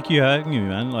 Yeah, thank you for having me,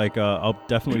 man. Like, I'll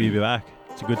definitely be back.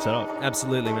 It's a good setup.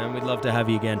 Absolutely, man. We'd love to have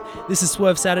you again. This is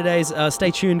Swerve Saturdays.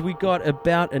 Stay tuned. We got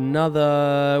about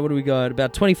another, what do we got?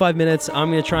 About 25 minutes.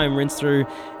 I'm going to try and rinse through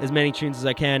as many tunes as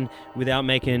I can without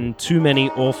making too many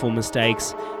awful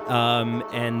mistakes. And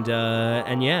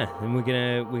we're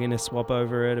gonna swap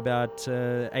over at about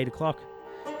 8 o'clock.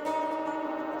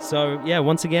 So yeah,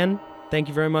 once again, thank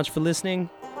you very much for listening.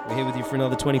 We're here with you for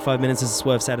another 25 minutes. This is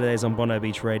Swerve Saturdays on Bondi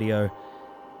Beach Radio.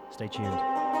 Stay tuned.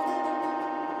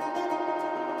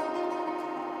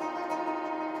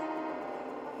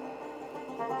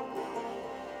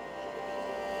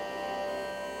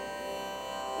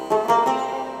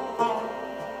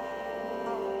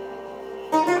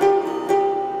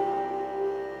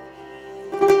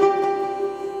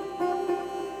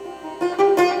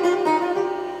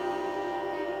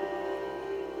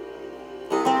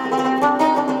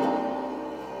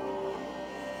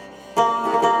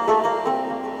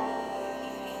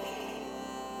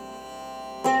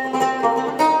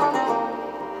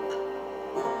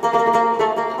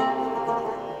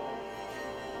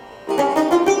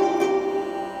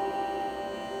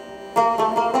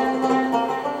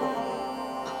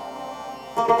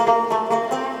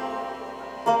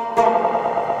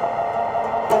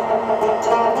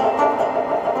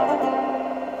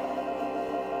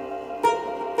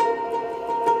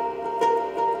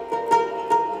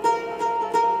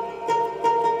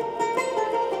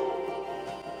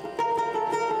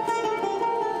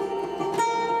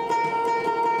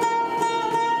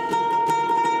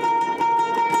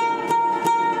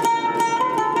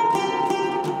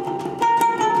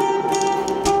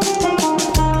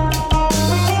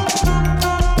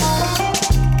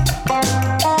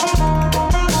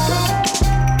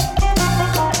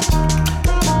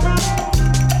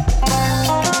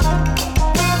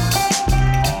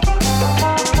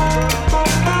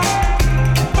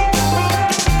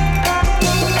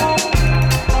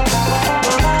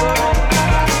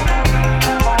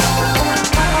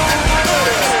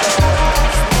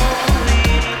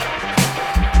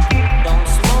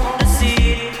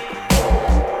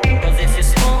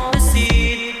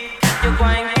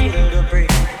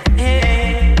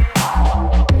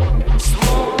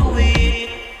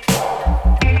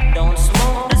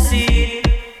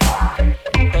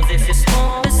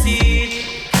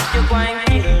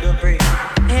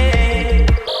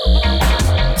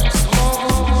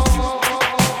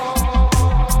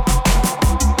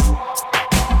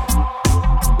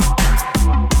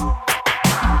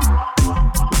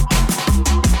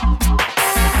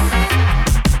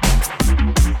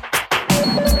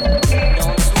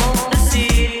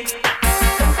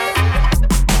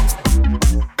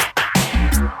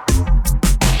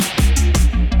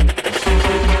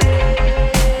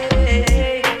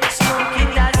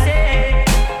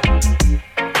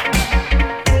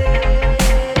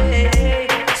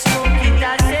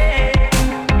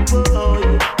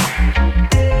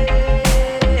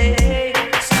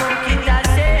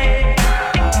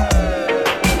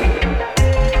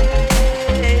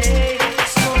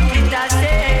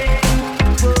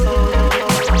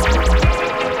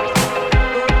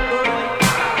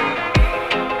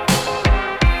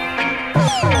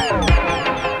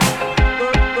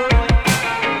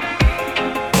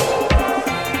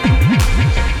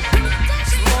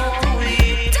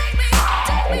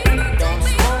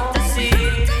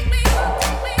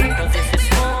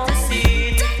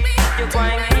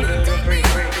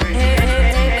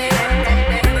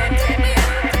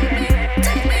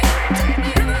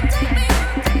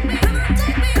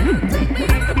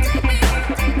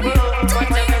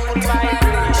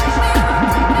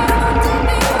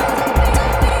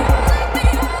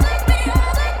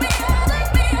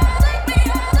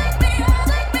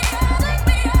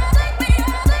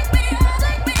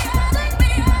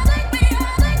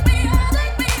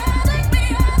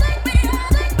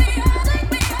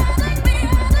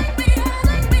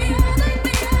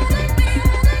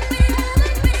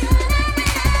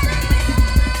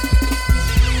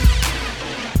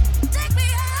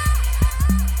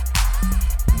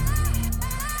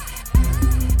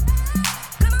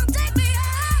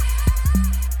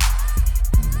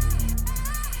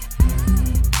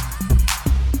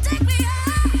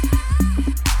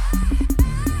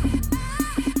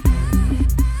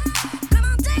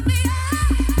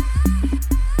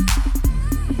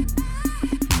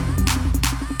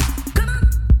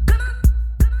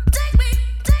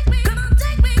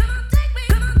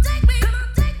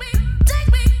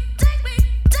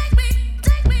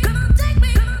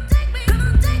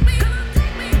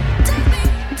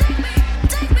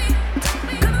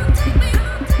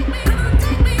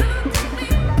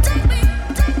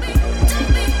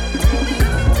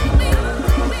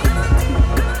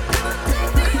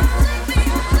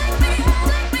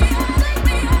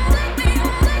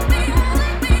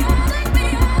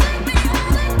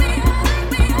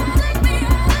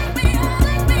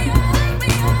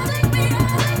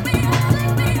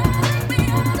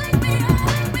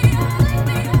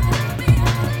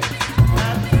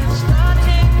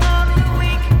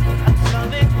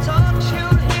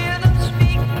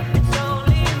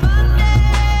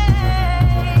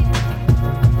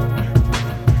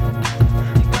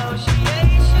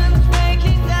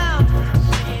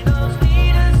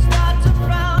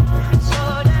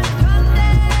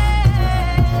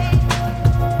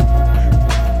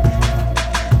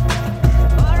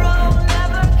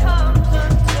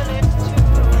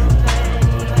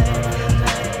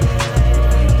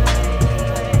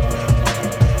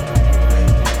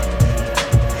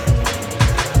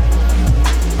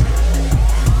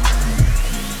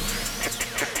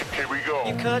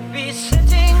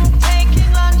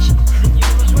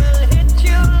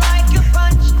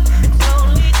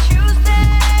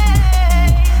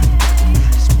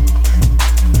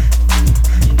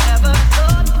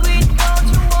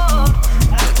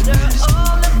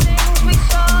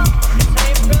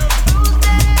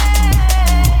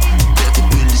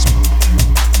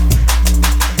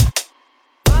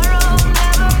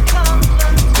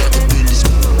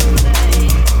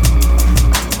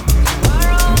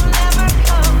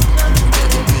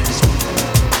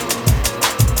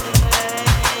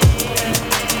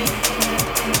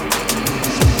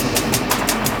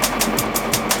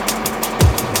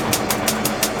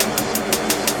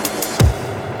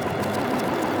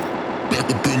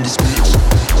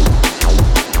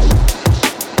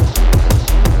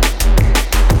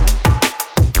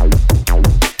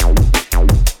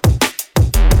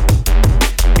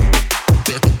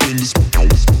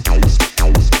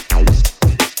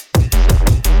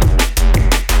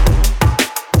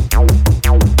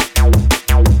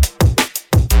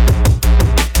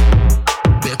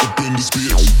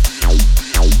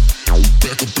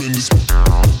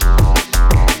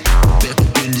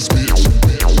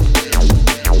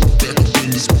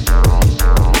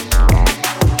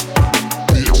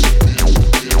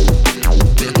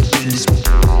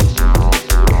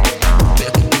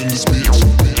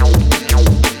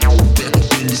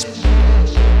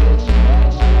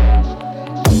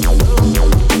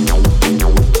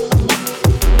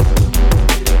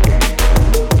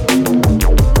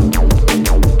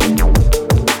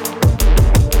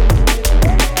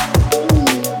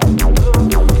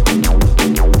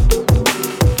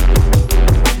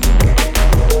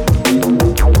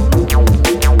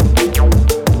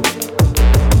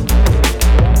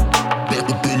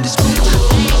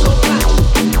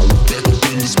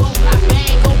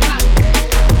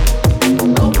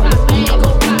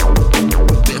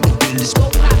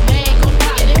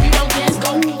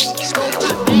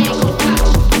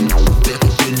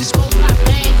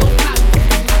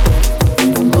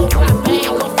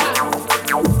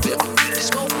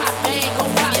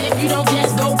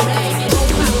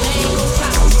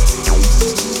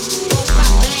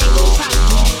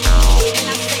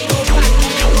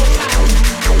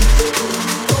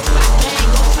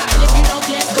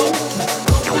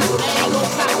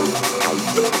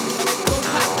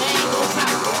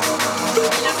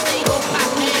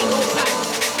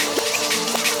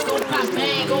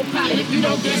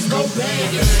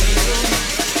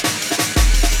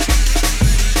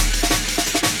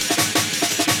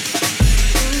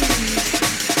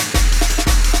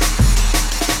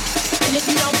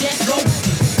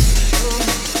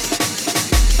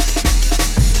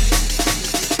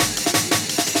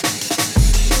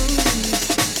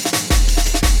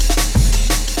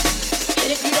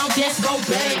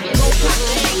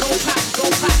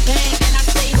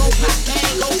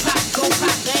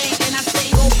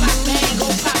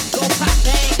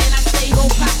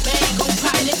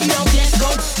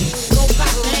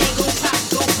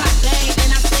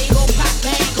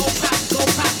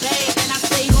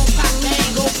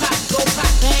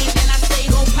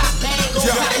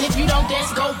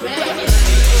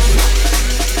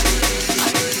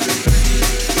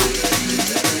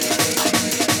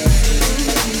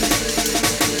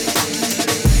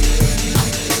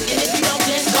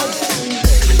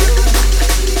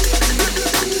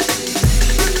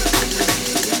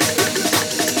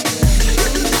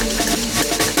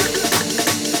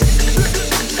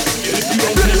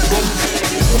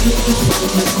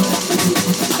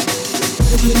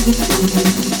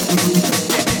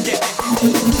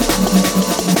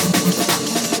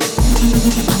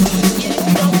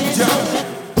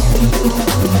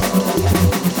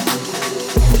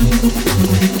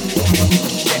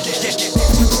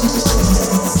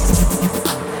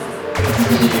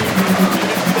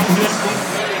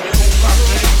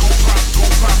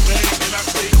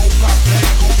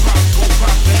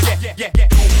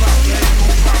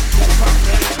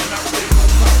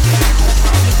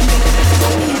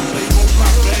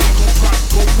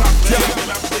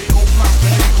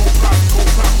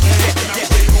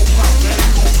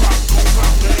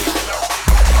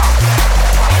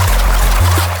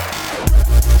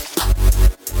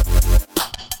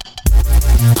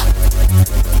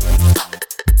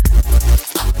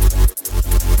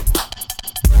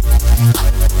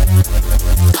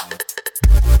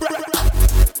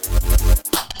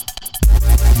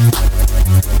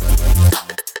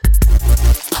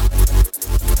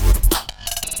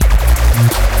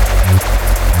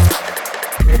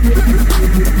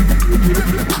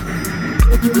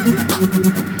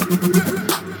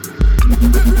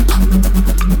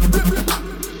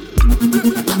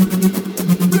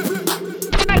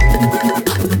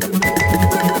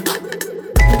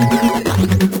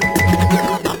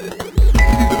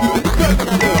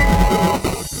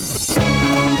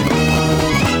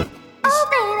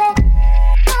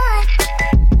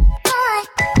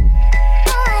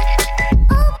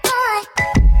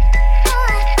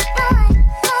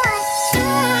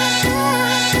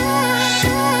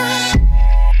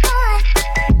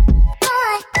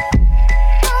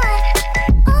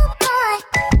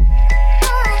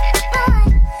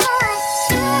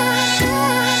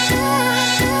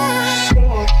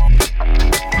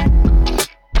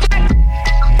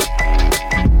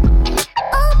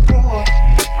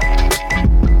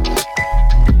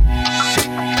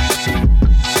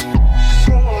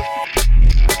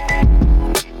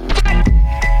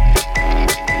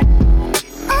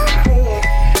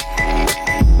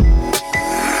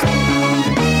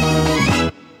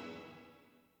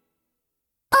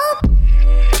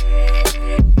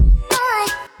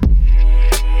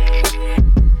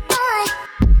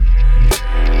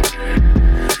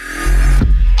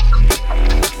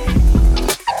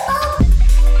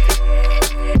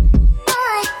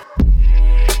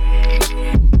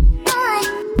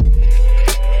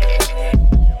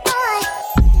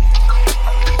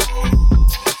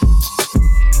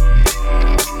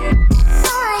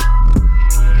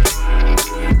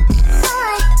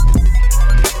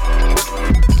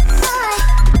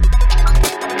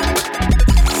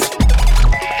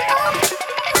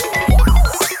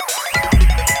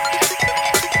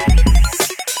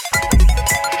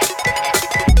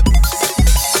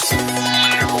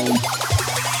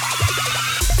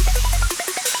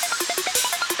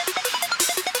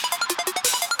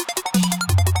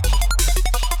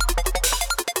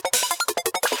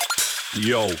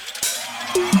 Yo.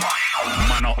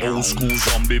 Man, a old school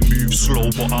zombie, move slow,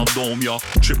 but I'll dome ya.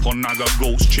 Trip on Naga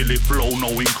ghost, chilly flow,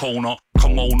 knowing Kona.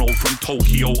 Kimono from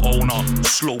Tokyo owner,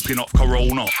 sloping up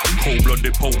Corona.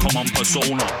 Cold-blooded Pokemon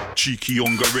persona, cheeky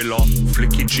young gorilla.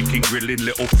 Flicking chicken grilling,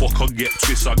 little fucker, get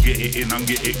twist, I get it in and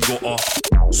get it gutter.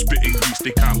 Spitting grease,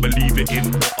 they can't believe it in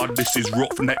butter. This is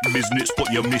roughneck business,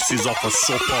 but your missus off a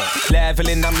supper.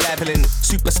 Leveling, I'm leveling,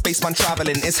 super spaceman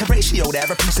traveling. Is Horatio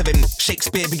there, a piece of him?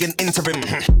 Shakespeare being interim.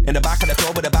 In the back of the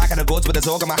club with the bag of the goods with a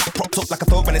zog, my hat propped up like a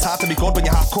thug. When it's hard to be good when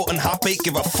you're half cut and half baked,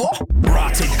 give a fuck.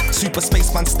 Rotted, super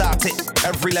spaceman started.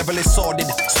 Every level is sordid,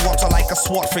 swats are like a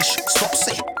swordfish. Stop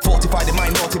sick, fortified in my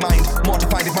naughty mind.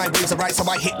 Mortified if my waves are right, so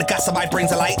I hit the gas and my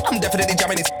brains are light. I'm definitely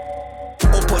jamming it.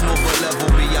 Open over level.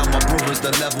 Me and my brothers,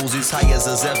 the levels is high as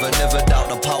ever. Never doubt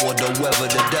the power, the weather.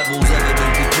 The devil's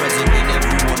evidently present in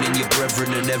everyone, in your brethren,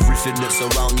 and everything that's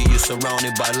around you. You're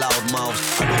surrounded by loud mouths.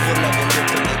 Another level up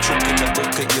and they're chucking the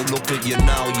bucket. You look at you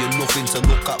now, you're nothing to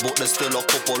look at, but there's still a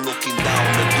couple looking down.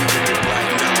 They're doing it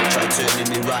right now, try turning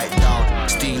me right down,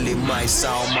 stealing my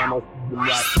sound, man.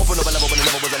 Right. Up another level when the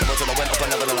level was a level, so I went up a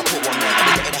level and I put one more. I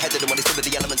didn't get in the head of the money, still with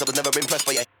the elements. I was never impressed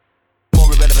by you. More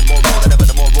irrelevant, more raw than ever.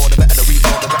 The more raw, the better the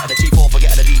reborn. The better the cheap or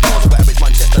forget the deep doors. Where is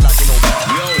Manchester, like you know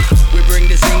better. Yo, we bring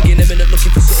the singing, a minute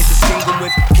looking for something to sting them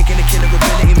with. Kicking the killer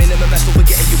ability, minimum effort, we're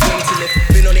getting you wing to lift.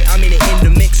 Been on it, I'm in it in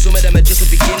the mix. Some of them are just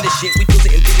to begin the shit. We put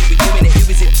it and did it, we doing it. Who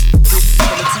is it?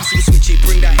 On the two, so we switch it.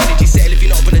 Bring that energy, settle. If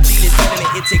you're not up on the genius, telling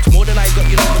it. It takes more than I got,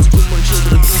 you know, to come on, chill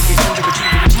with the group, get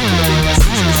underachieving.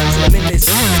 I'm in this.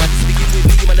 Begin with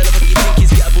me, man, I love what you think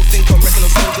is gettable. Think I'm reckoning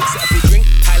on some good set up a drink.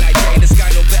 Highlight day in the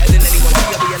sky, no better than anyone. See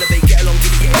how we elevate, get along,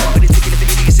 give it, get along with it. Taking the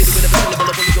video, you see the rhythm, syllable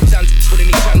of volume, dance. Putting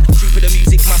in chant, true for the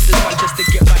music, masters, Manchester,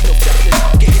 get back, no daftness.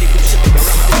 Get hit it with shit with the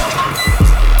raptors.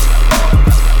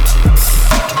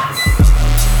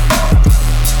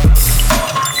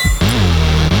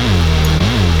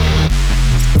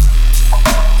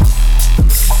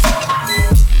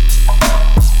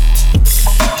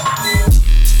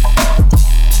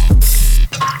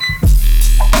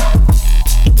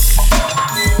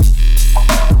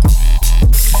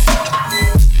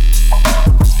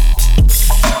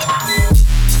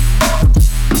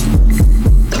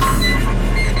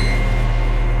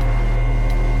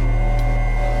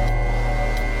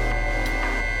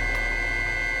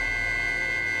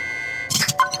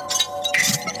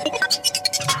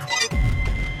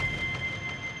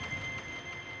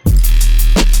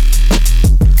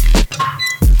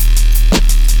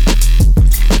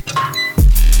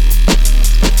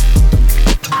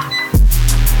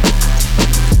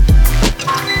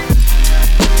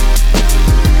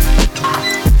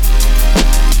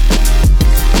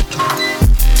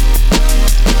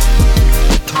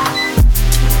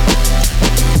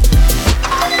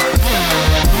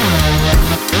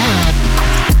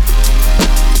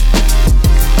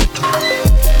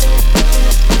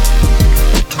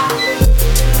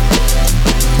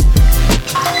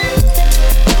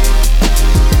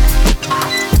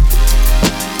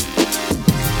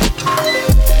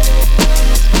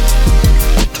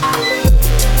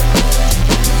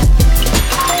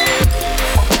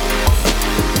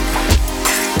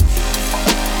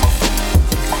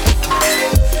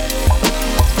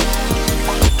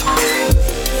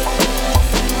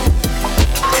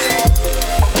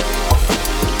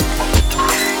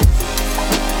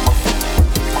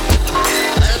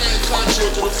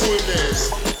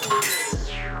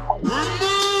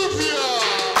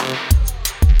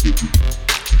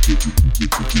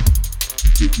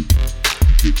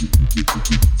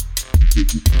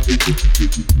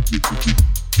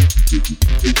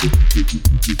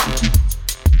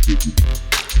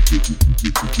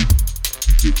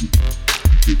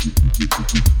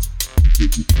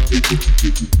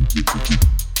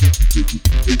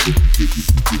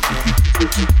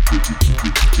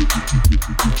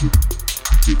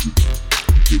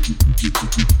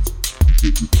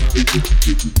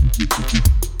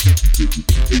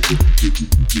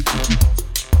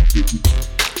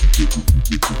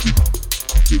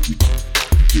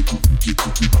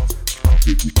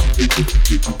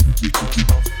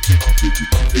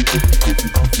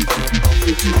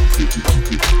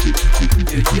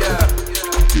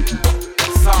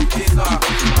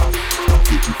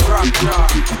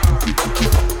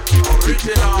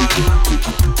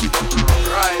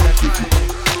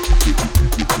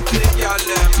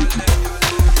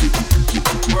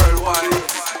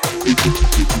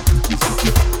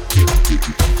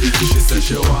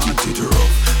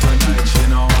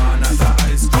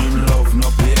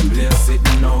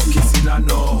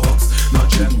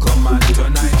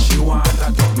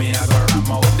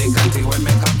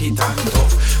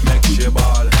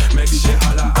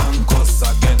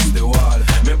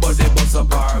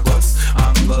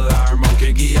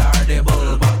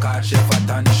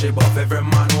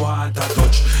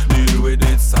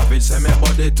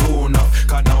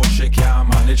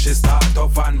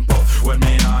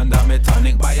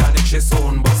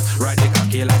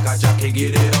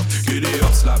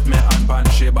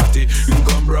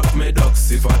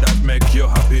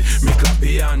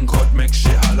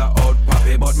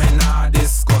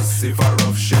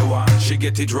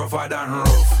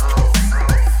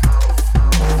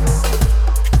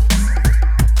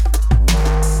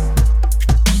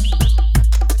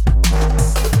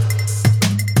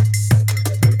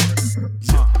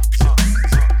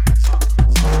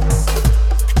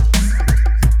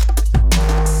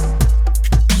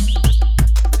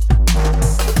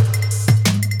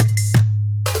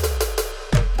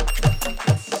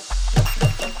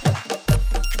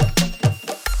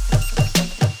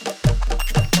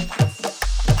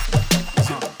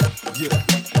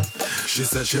 She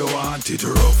said she want it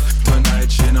rough. Tonight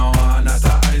she no want not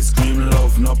a ice cream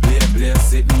love. No play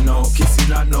sitting, no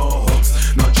kissing and no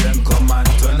hugs. No gem come on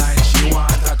tonight she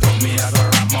want a talk. Me a go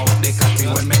ram out the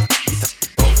catty when me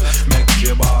tough. Make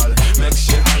she ball, make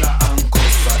she holla and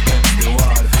cuss against the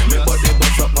wall. Me body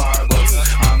bust up her guts.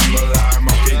 Angle her,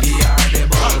 monkey give her the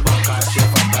ball. Back her she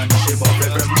fat and she buff.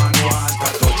 Every man want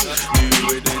a touch. Deal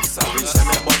with it savage, say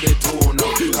me body too no.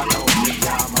 And now she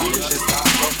can't manage, she start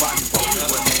up and fuck.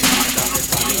 When me under me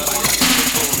tummy fire,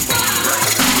 she tune down.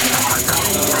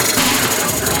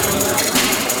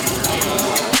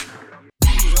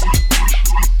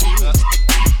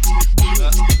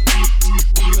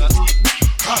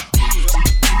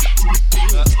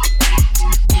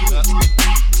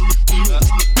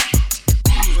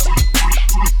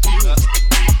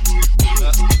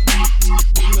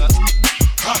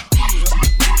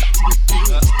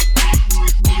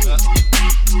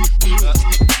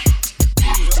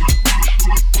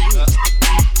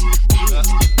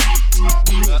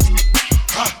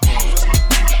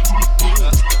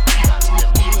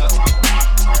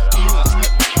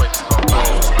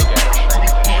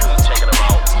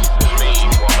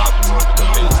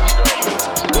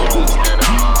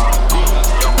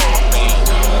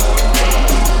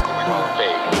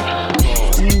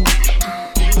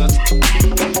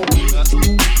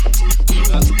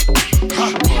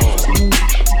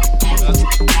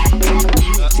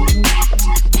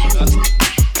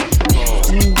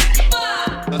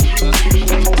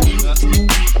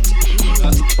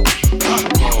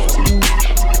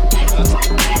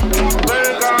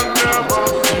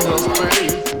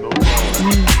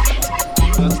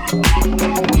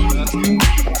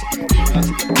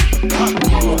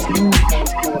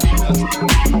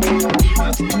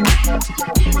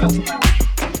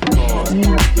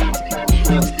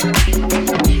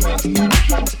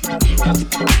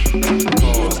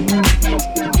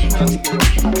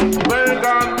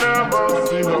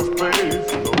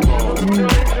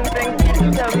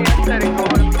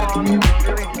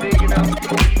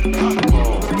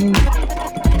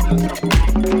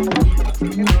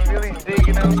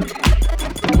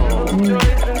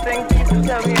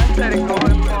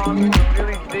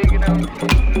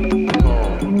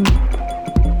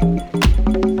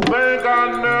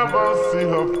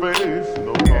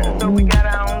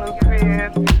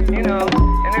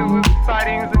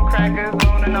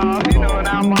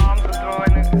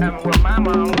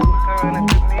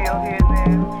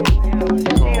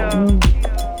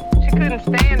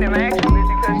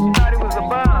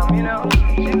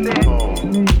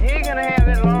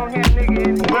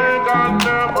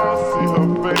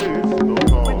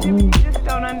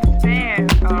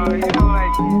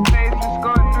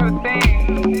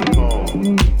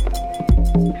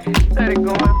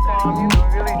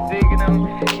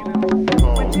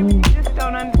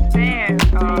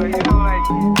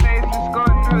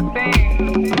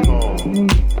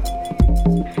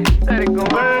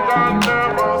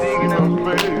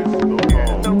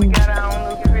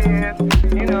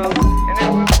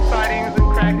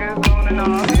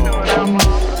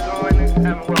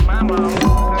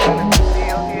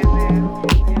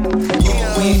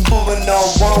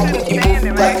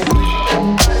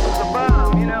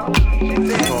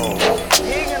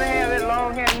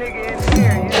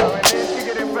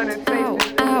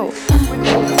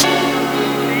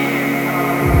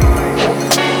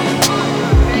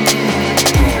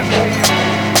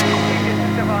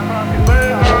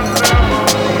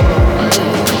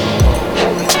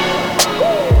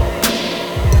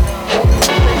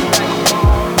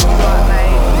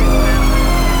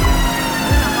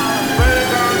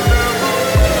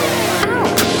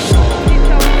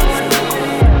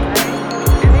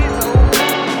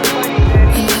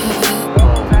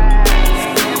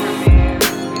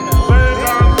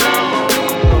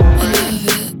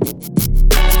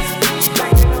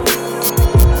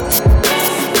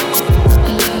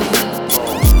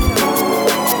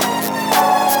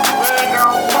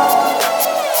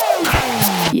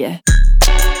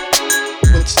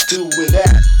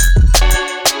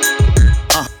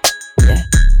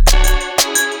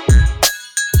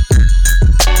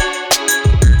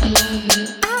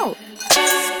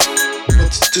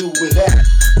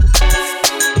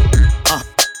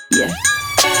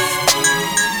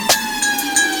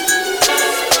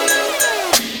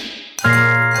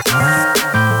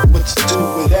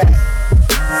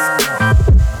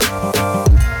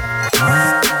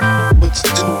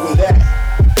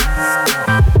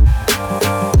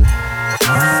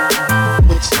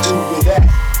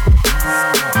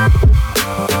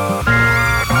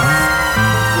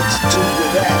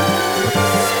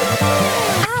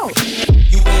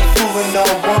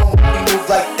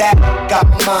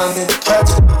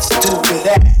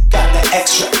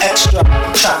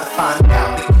 trying to find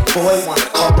out. Boy, wanna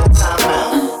call the time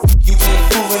out. You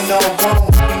ain't fooling no one.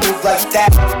 You move like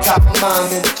that. Got my mind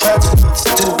in the present. What to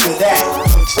do with that?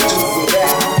 What to do with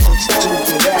that? What to do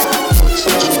with that? What to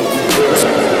do with that?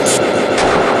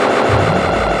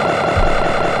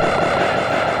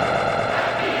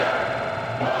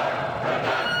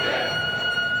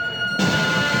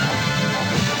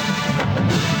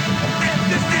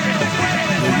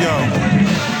 Yo,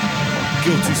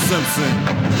 Guilty Simpson.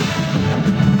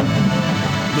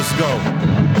 Let's go.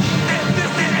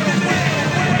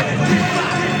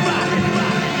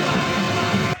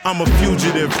 I'm a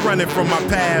fugitive, running from my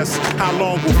past. How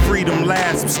long will freedom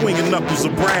last? I'm swinging knuckles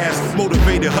of brass,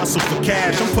 motivated hustle for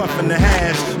cash. I'm puffing the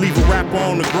hash, leave a rapper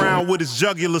on the ground with his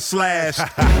jugular slash,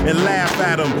 and laugh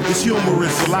at him. It's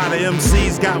humorous. A lot of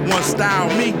MCs got one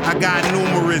style. Me, I got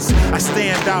numerous. I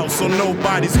stand out, so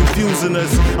nobody's confusing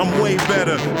us. I'm way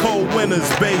better. Cold winters,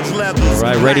 beige leathers. All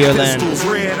right, Radioland. Pistols,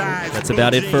 red eyes. That's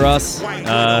about it for us.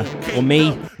 Or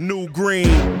me. New green.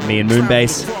 Me and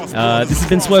Moonbase. This has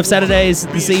been Swerve Saturdays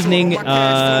this evening.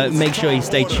 Make sure you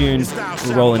stay tuned.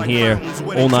 We're rolling here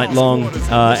all night long.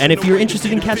 And if you're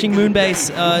interested in catching Moonbase,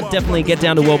 definitely get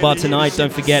down to World Bar tonight.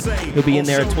 Don't forget, he'll be in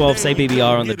there at 12. Say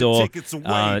BBR on the door. It's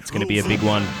going to be a big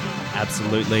one.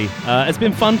 Absolutely. It's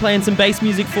been fun playing some bass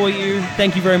music for you.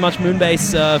 Thank you very much,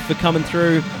 Moonbase, for coming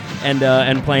through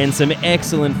and playing some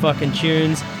excellent fucking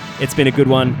tunes. It's been a good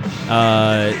one.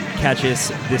 Catch us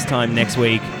this time next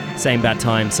week. Same bat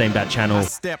time, same bat channel.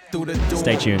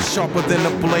 Stay tuned. Sharper than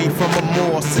a blade from a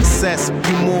more success.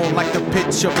 You more like the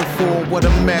picture before, what a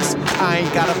mess. I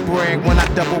ain't gotta brag when I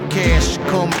double cash.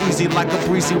 Come easy like a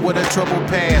breezy with a trouble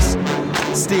pass.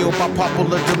 Still by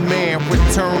popular demand.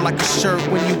 Return like a shirt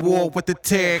when you wore with the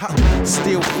tag.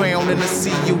 Still found in the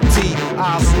CUT.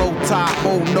 Oslo,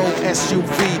 Tahoe, no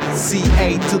SUV.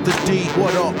 CA to the D.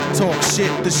 What up? Talk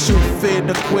shit, the shoe fit,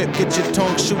 equip. Get your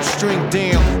tongue shoot string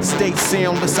down. Stay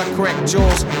soundless, I crack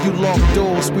jaws. You lock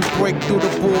doors, we break through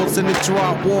the boards in the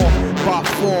drywall. By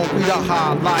form, we the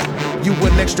highlight. You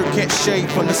an extra cachet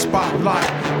from the spotlight.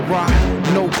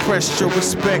 Right, no pressure,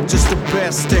 respect, just the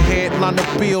best. To headline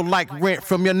the bill like rent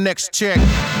from your next check.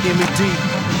 Give me deep.